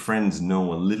 your friends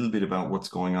know a little bit about what's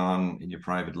going on in your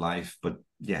private life, but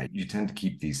yeah, you tend to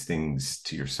keep these things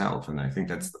to yourself. And I think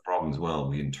that's the problem as well.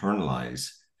 We internalize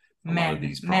a lot of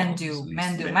these problems.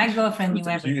 Men do. My girlfriend knew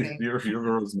everything. Your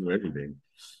girls knew everything.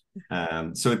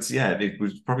 So it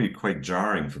was probably quite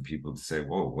jarring for people to say,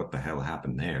 whoa, what the hell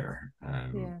happened there?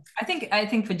 I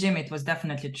think for Jim it was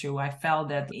definitely true. I felt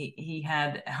that he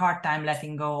had a hard time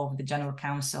letting go of the general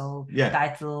counsel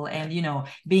title, and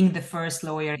being the first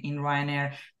lawyer in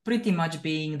Ryanair, pretty much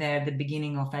being there at the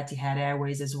beginning of Etihad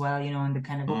Airways as well, in the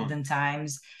kind of golden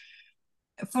times.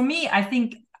 For me, I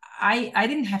think I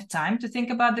didn't have time to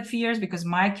think about the fears, because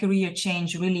my career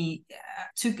change really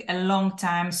took a long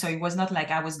time. So it was not like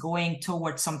I was going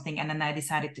towards something and then I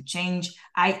decided to change.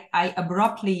 I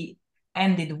abruptly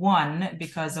ended one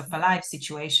because of a life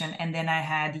situation, and then I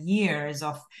had years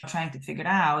of trying to figure it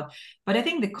out. But I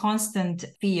think the constant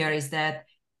fear is that,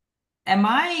 am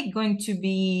I going to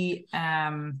be,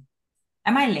 am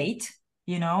I late?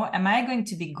 Am I going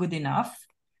to be good enough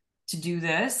to do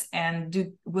this?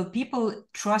 And will people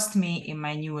trust me in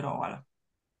my new role?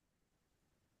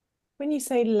 When you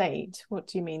say late, what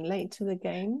do you mean? Late to the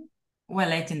game? Well,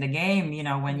 late in the game,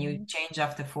 when you change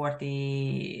after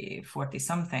 40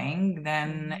 something,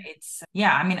 then it's,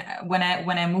 I mean, when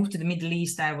I moved to the Middle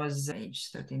East, I was age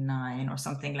 39 or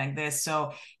something like this.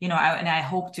 So, and I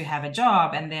hope to have a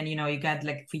job. And then, you get,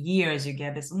 like, for years, you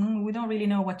get this, we don't really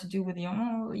know what to do with you.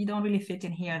 You don't really fit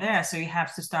in here or there. So you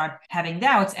have to start having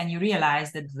doubts, and you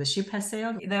realize that the ship has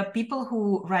sailed. There are people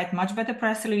who write much better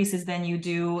press releases than you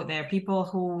do. There are people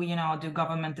who, do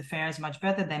government affairs much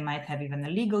better. They might have even a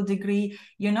legal degree.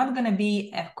 You're not going to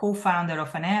be a co-founder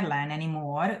of an airline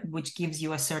anymore, which gives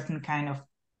you a certain kind of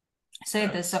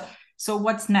status. So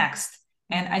what's next?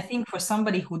 And I think for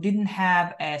somebody who didn't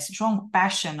have a strong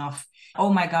passion of,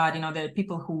 oh my God, there are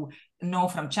people who know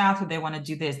from childhood they want to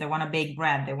do this, they want to bake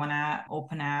bread, they want to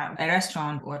open a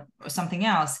restaurant or something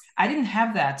else. I didn't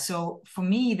have that. So for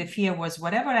me, the fear was,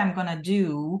 whatever I'm going to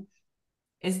do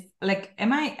is like,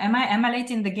 am I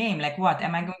late in the game? Like, what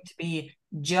am I going to be?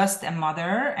 Just a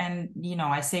mother? And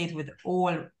I say it with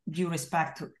all due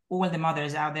respect to all the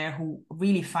mothers out there who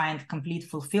really find complete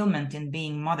fulfillment in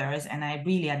being mothers, and I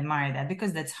really admire that,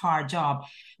 because that's a hard job.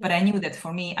 But I knew that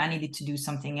for me, I needed to do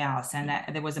something else, and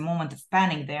there was a moment of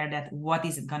panic there, that what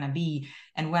is it going to be?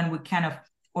 And when we kind of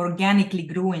organically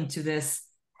grew into this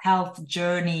health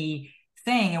journey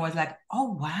thing, it was like,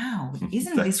 oh wow,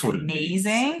 isn't this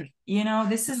amazing?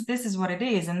 This is what it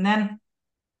is. And then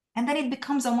it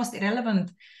becomes almost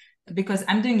irrelevant because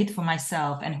I'm doing it for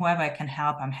myself, and whoever I can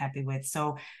help, I'm happy with.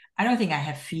 So I don't think I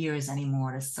have fears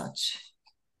anymore as such.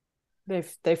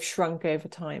 They've shrunk over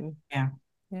time. Yeah.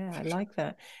 Yeah, I like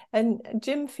that. And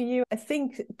Jim, for you, I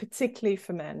think particularly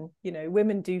for men,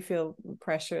 women do feel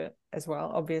pressure as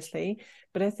well, obviously,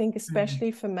 but I think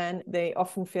especially for men, they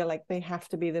often feel like they have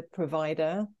to be the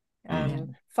provider,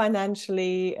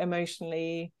 financially,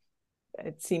 emotionally.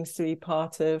 It seems to be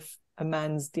part of a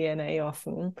man's DNA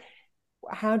often.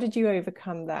 How did you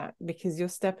overcome that? Because you're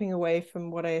stepping away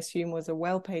from what I assume was a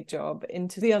well-paid job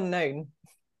into the unknown.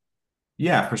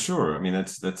 Yeah, for sure. I mean,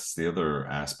 that's the other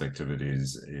aspect of it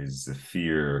is the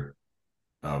fear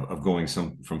of going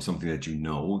from something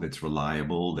that that's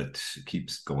reliable, that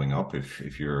keeps going up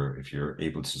if you're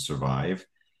able to survive,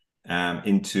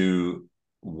 into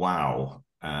wow,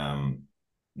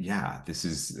 yeah,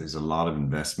 there's a lot of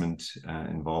investment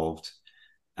involved,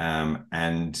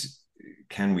 and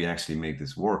can we actually make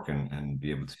this work and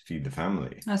be able to feed the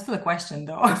family? That's still a question,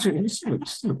 though. It's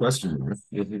still a question.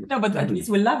 No, but at least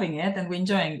we're loving it and we're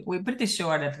enjoying. We're pretty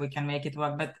sure that we can make it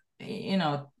work. But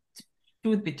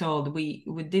truth be told, we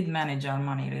did manage our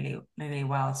money really, really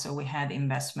well. So we had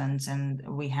investments and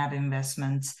we have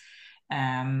investments,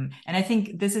 and I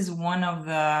think this is one of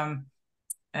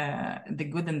the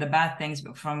good and the bad things.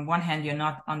 But from one hand, you're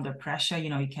not under pressure.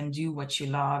 You can do what you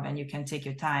love and you can take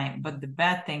your time. But the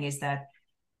bad thing is that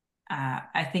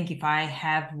I think if I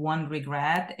have one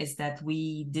regret is that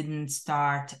we didn't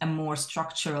start a more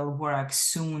structural work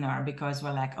sooner, because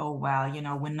we're like, oh, well,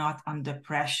 we're not under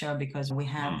pressure because we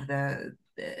have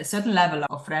a certain level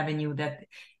of revenue that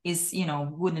is,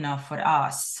 good enough for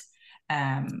us.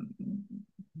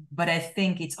 But I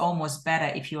think it's almost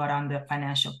better if you are under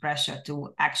financial pressure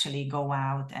to actually go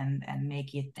out and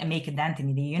make a dent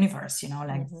in the universe,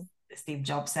 like Steve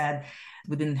Jobs said.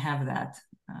 We didn't have that.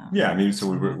 Yeah, I mean, so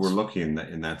we're lucky in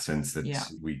that sense that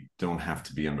we don't have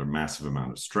to be under a massive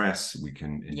amount of stress. We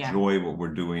can enjoy what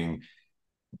we're doing,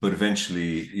 but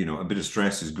eventually, a bit of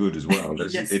stress is good as well.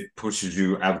 Yes. It pushes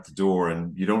you out the door,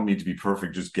 and you don't need to be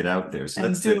perfect. Just get out there. So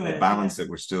that's the balance that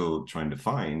we're still trying to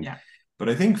find. Yeah. But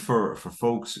I think for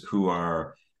folks who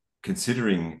are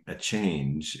considering a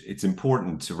change, it's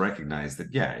important to recognize that,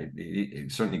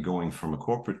 it certainly going from a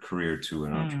corporate career to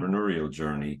an entrepreneurial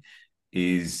journey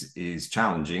is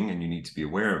challenging, and you need to be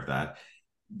aware of that.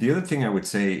 The other thing I would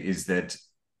say is that,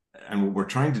 and what we're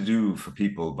trying to do for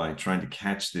people by trying to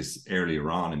catch this earlier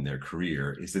on in their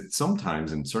career, is that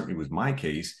sometimes, and certainly was my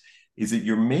case, is that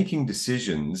you're making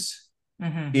decisions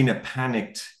in a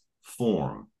panicked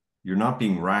form. You're not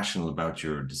being rational about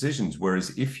your decisions.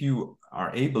 Whereas if you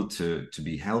are able to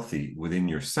be healthy within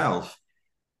yourself,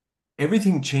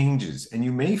 everything changes, and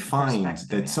you may find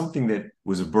that something that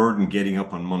was a burden getting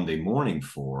up on Monday morning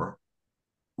for,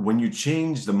 when you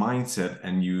change the mindset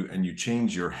and you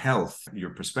change your health,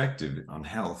 your perspective on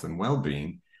health and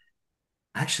well-being,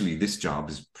 actually this job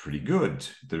is pretty good.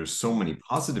 There's so many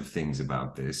positive things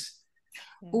about this.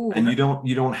 Ooh. And you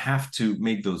don't have to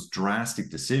make those drastic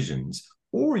decisions.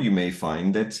 Or you may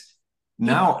find that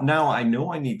now I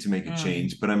know I need to make a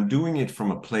change, but I'm doing it from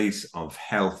a place of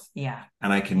health. Yeah.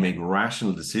 And I can make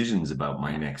rational decisions about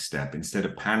my next step instead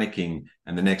of panicking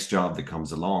and the next job that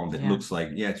comes along that looks like,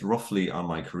 it's roughly on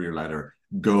my career ladder,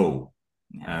 go.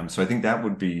 Yeah. So I think that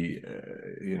would be,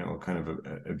 kind of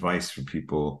advice for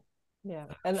people. Yeah.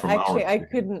 And actually, I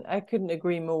couldn't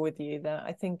agree more with you that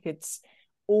I think it's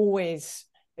always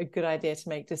a good idea to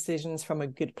make decisions from a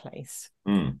good place.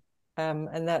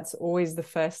 And that's always the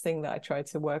first thing that I try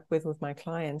to work with my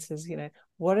clients is,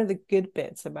 what are the good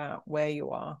bits about where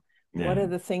you are? Yeah. What are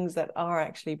the things that are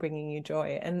actually bringing you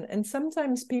joy? And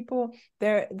sometimes people,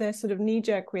 their sort of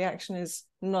knee-jerk reaction is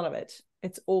none of it.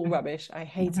 It's all rubbish. I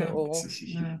hate it all.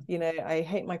 I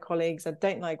hate my colleagues. I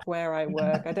don't like where I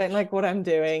work. I don't like what I'm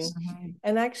doing.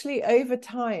 And actually over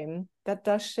time that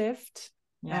does shift.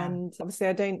 Yeah. And obviously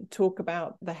I don't talk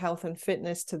about the health and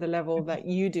fitness to the level that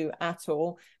you do at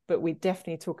all, but we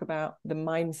definitely talk about the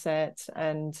mindset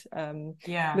and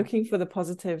looking for the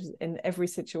positives in every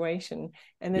situation.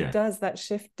 And that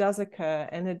shift does occur,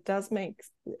 and it does make,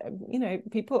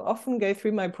 people often go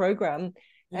through my program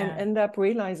and end up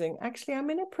realizing, actually,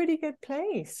 I'm in a pretty good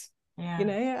place.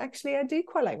 Yeah. Actually, I do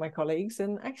quite like my colleagues,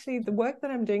 and actually the work that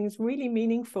I'm doing is really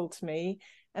meaningful to me.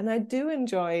 And I do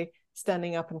enjoy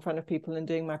standing up in front of people and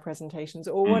doing my presentations,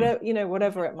 or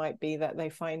whatever it might be that they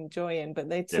find joy in, but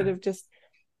they sort of just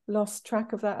lost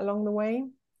track of that along the way.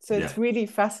 So it's really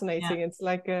fascinating. It's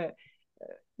like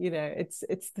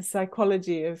it's the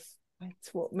psychology of,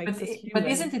 it's what makes us human. But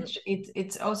isn't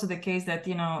it's also the case that,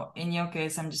 in your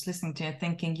case, I'm just listening to you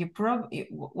thinking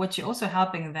what you're also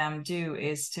helping them do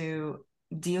is to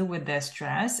deal with their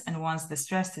stress, and once the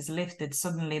stress is lifted,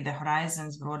 suddenly the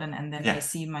horizons broaden, and then they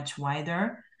see much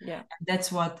wider.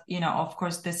 That's what, of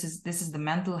course, this is the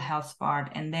mental health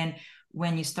part. And then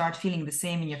when you start feeling the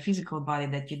same in your physical body,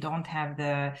 that you don't have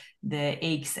the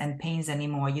aches and pains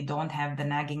anymore, you don't have the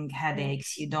nagging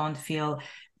headaches, you don't feel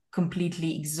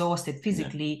completely exhausted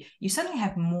physically, you suddenly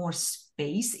have more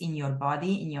space in your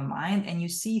body, in your mind, and you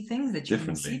see things that you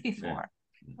didn't see before.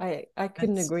 I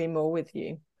couldn't agree more with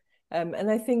you.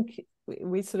 And I think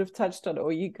we sort of touched on it,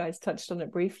 or you guys touched on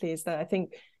it briefly, is that I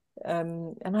think,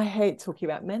 and I hate talking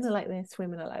about men are like this,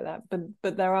 women are like that,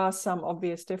 but there are some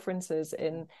obvious differences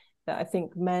in that. I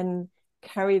think men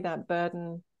carry that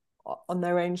burden on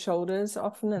their own shoulders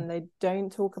often, and they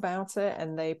don't talk about it,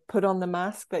 and they put on the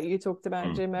mask that you talked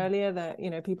about, Jim, earlier, that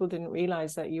people didn't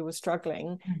realize that you were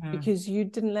struggling because you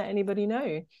didn't let anybody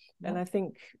know. And I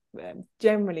think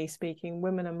generally speaking,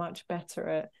 women are much better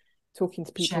at talking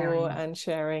to people and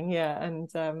sharing,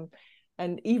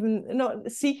 and even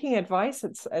not seeking advice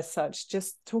as such,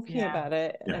 just talking about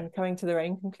it and coming to their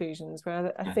own conclusions,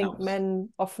 where I think men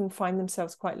often find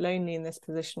themselves quite lonely in this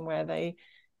position where they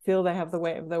feel they have the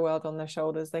weight of the world on their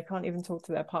shoulders. They can't even talk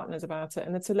to their partners about it,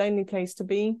 and it's a lonely place to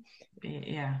be.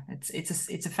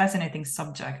 It's a fascinating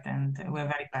subject, and we're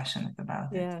very passionate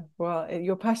about it. Well,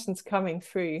 your passion's coming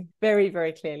through very,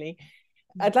 very clearly.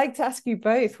 I'd like to ask you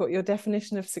both what your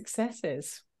definition of success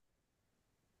is.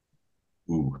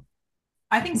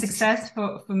 I think success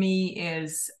for me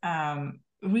is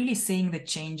really seeing the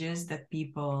changes that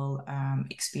people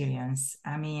experience.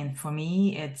 I mean, for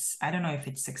me, I don't know if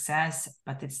it's success,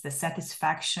 but it's the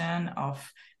satisfaction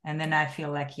of, and then I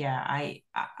feel like,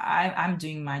 I'm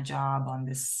doing my job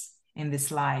in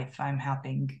this life. I'm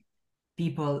helping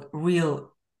people,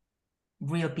 real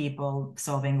people,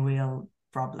 solving real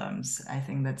problems. I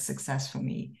think that's success for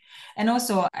me. And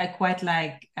also I quite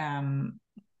like to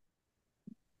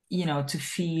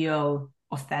feel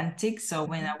authentic. So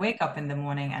when I wake up in the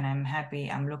morning and I'm happy,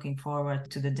 I'm looking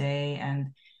forward to the day,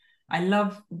 and I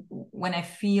love when I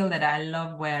feel that I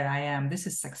love where I am. This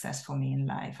is success for me in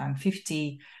life. I'm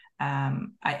 50.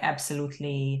 I'm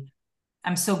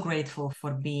so grateful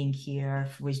for being here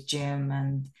with Jim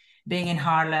and being in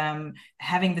Harlem,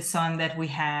 having the sun that we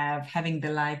have, having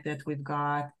the life that we've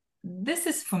got. This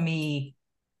is for me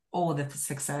all the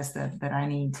success that I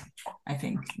need, I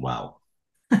think. Wow.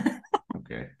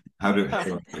 Okay. How do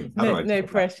no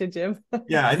pressure, Jim.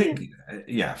 I think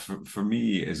for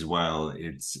me as well,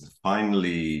 it's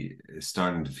finally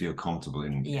starting to feel comfortable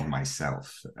in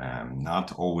myself,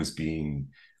 not always being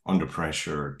under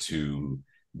pressure to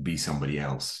be somebody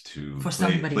else, to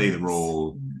play the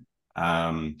role.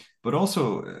 But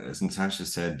also, as Natasha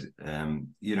said,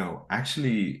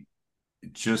 actually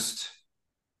just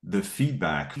the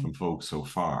feedback from folks so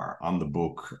far on the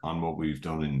book, on what we've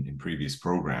done in previous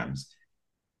programs,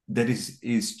 that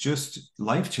is just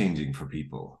life-changing for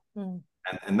people.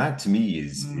 And that to me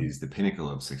is the pinnacle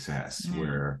of success,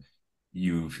 where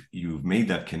you've made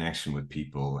that connection with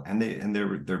people, and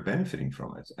they're benefiting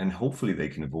from it, and hopefully they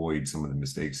can avoid some of the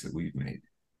mistakes that we've made.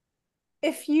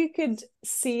 If you could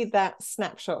see that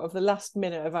snapshot of the last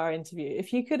minute of our interview,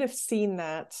 if you could have seen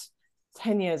that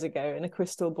 10 years ago in a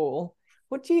crystal ball,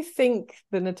 what do you think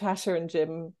the Natasha and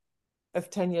Jim of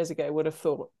 10 years ago would have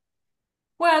thought?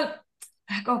 Well,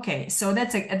 okay, so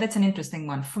that's an interesting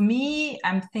one. For me,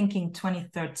 I'm thinking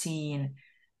 2013,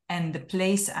 and the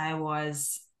place I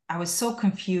was so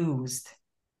confused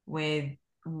with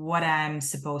what I'm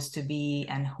supposed to be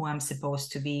and who I'm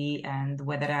supposed to be, and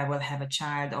whether I will have a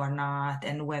child or not,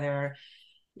 and whether,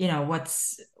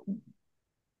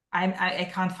 I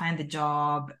can't find a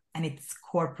job, and it's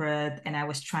corporate, and I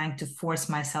was trying to force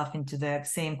myself into the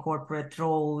same corporate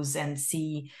roles and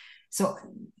see. So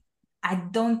I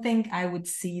don't think I would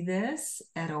see this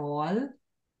at all.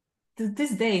 To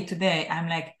this day, today, I'm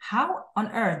like, how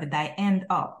on earth did I end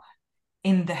up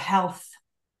in the health?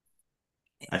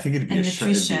 I think it'd be a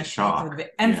shock.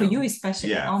 And for you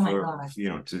especially, my God.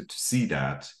 To see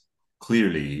that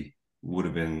clearly would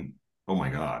have been, oh my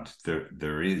God,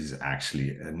 there is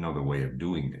actually another way of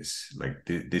doing this. Like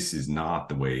this is not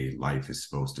the way life is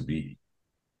supposed to be.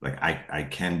 Like I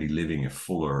can be living a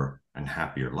fuller and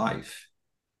happier life.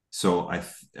 So I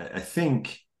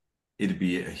think it'd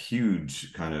be a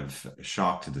huge kind of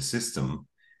shock to the system,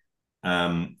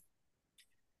 and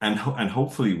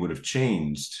hopefully would have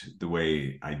changed the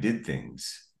way I did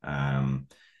things. And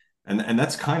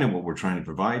that's kind of what we're trying to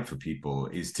provide for people,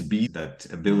 is to be that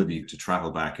ability to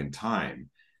travel back in time,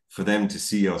 for them to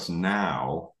see us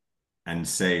now and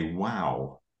say,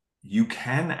 wow, you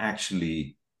can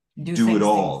actually do it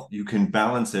all. You can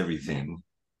balance everything.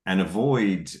 and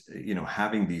avoid,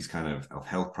 having these kind of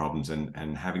health problems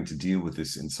and having to deal with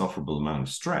this insufferable amount of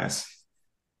stress,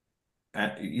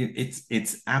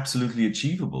 it's absolutely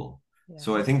achievable. Yeah.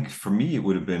 So I think for me, it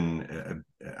would have been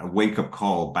a wake-up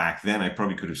call back then. I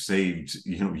probably could have saved,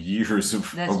 years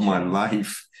of my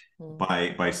life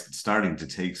by starting to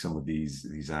take some of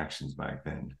these actions back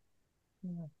then.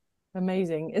 Yeah.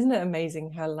 Amazing. Isn't it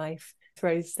amazing how life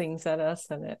throws things at us,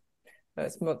 and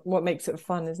that's what makes it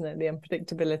fun, isn't it? The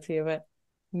unpredictability of it,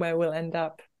 where we'll end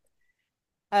up.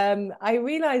 I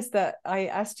realized that I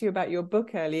asked you about your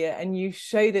book earlier and you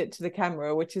showed it to the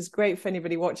camera, which is great for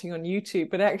anybody watching on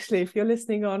YouTube. But actually, if you're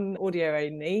listening on audio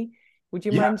only, would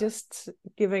you mind just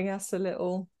giving us a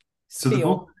little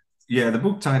spiel? So the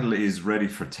book title is Ready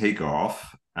for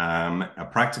Takeoff, a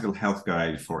practical health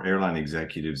guide for airline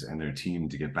executives and their team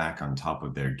to get back on top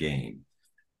of their game.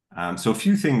 So a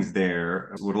few things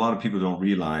there. What a lot of people don't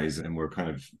realize, and we're kind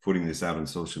of putting this out on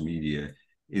social media,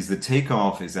 is the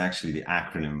takeoff is actually the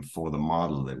acronym for the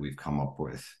model that we've come up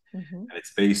with. Mm-hmm. And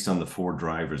it's based on the 4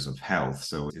 drivers of health.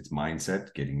 So it's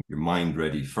mindset, getting your mind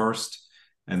ready first,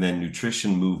 and then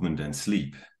nutrition, movement, and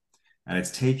sleep. And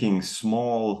it's taking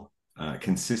small,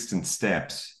 consistent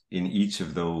steps in each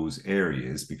of those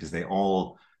areas, because they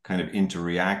all kind of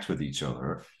interact with each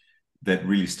other, that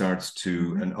really starts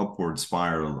to an upward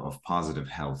spiral of positive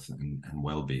health and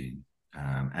well-being.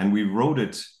 And we wrote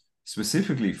it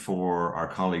specifically for our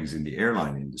colleagues in the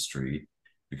airline industry,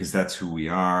 because that's who we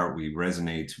are. We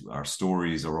resonate. Our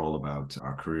stories are all about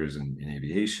our careers in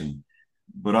aviation.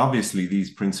 But obviously,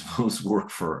 these principles work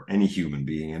for any human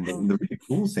being. And the really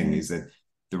cool thing is that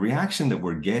the reaction that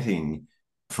we're getting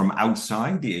from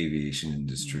outside the aviation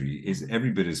industry is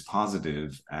every bit as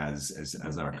positive as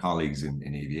our colleagues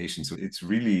in aviation. So it's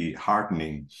really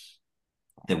heartening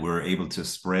that we're able to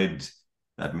spread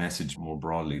that message more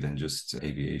broadly than just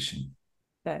aviation.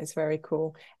 That is very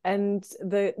cool. And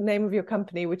the name of your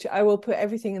company, which I will put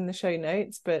everything in the show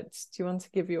notes, but do you want to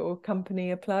give your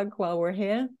company a plug while we're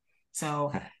here?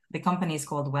 So the company is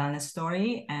called Wellness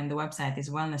Story, and the website is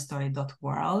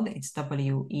wellnessstory.world. It's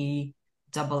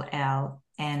WELLNESSTORY.world,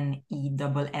 and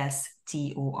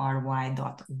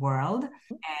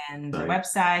the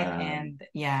website,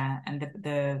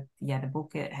 the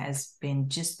book has been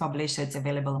just published, so it's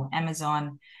available on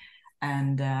Amazon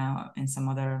and some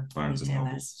other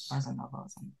retailers. Barnes and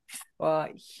Nobles. Well,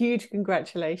 huge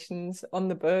congratulations on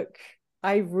the book.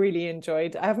 I really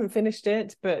enjoyed. I haven't finished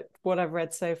it, but what I've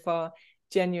read so far,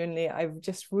 genuinely, I've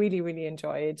just really, really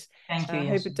enjoyed. Thank you. I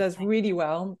hope it does really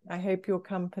well. I hope your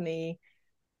company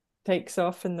takes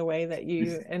off in the way that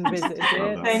you envisage it.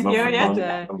 Thank you.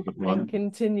 And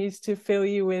continues to fill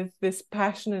you with this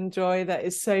passion and joy that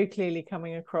is so clearly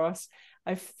coming across.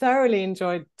 I've thoroughly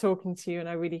enjoyed talking to you, and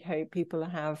I really hope people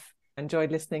have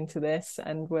enjoyed listening to this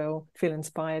and will feel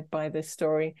inspired by this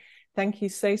story. Thank you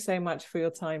so much for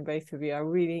your time, both of you. I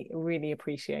really, really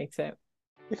appreciate it.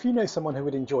 If you know someone who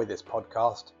would enjoy this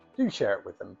podcast, do share it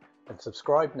with them and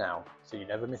subscribe now so you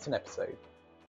never miss an episode.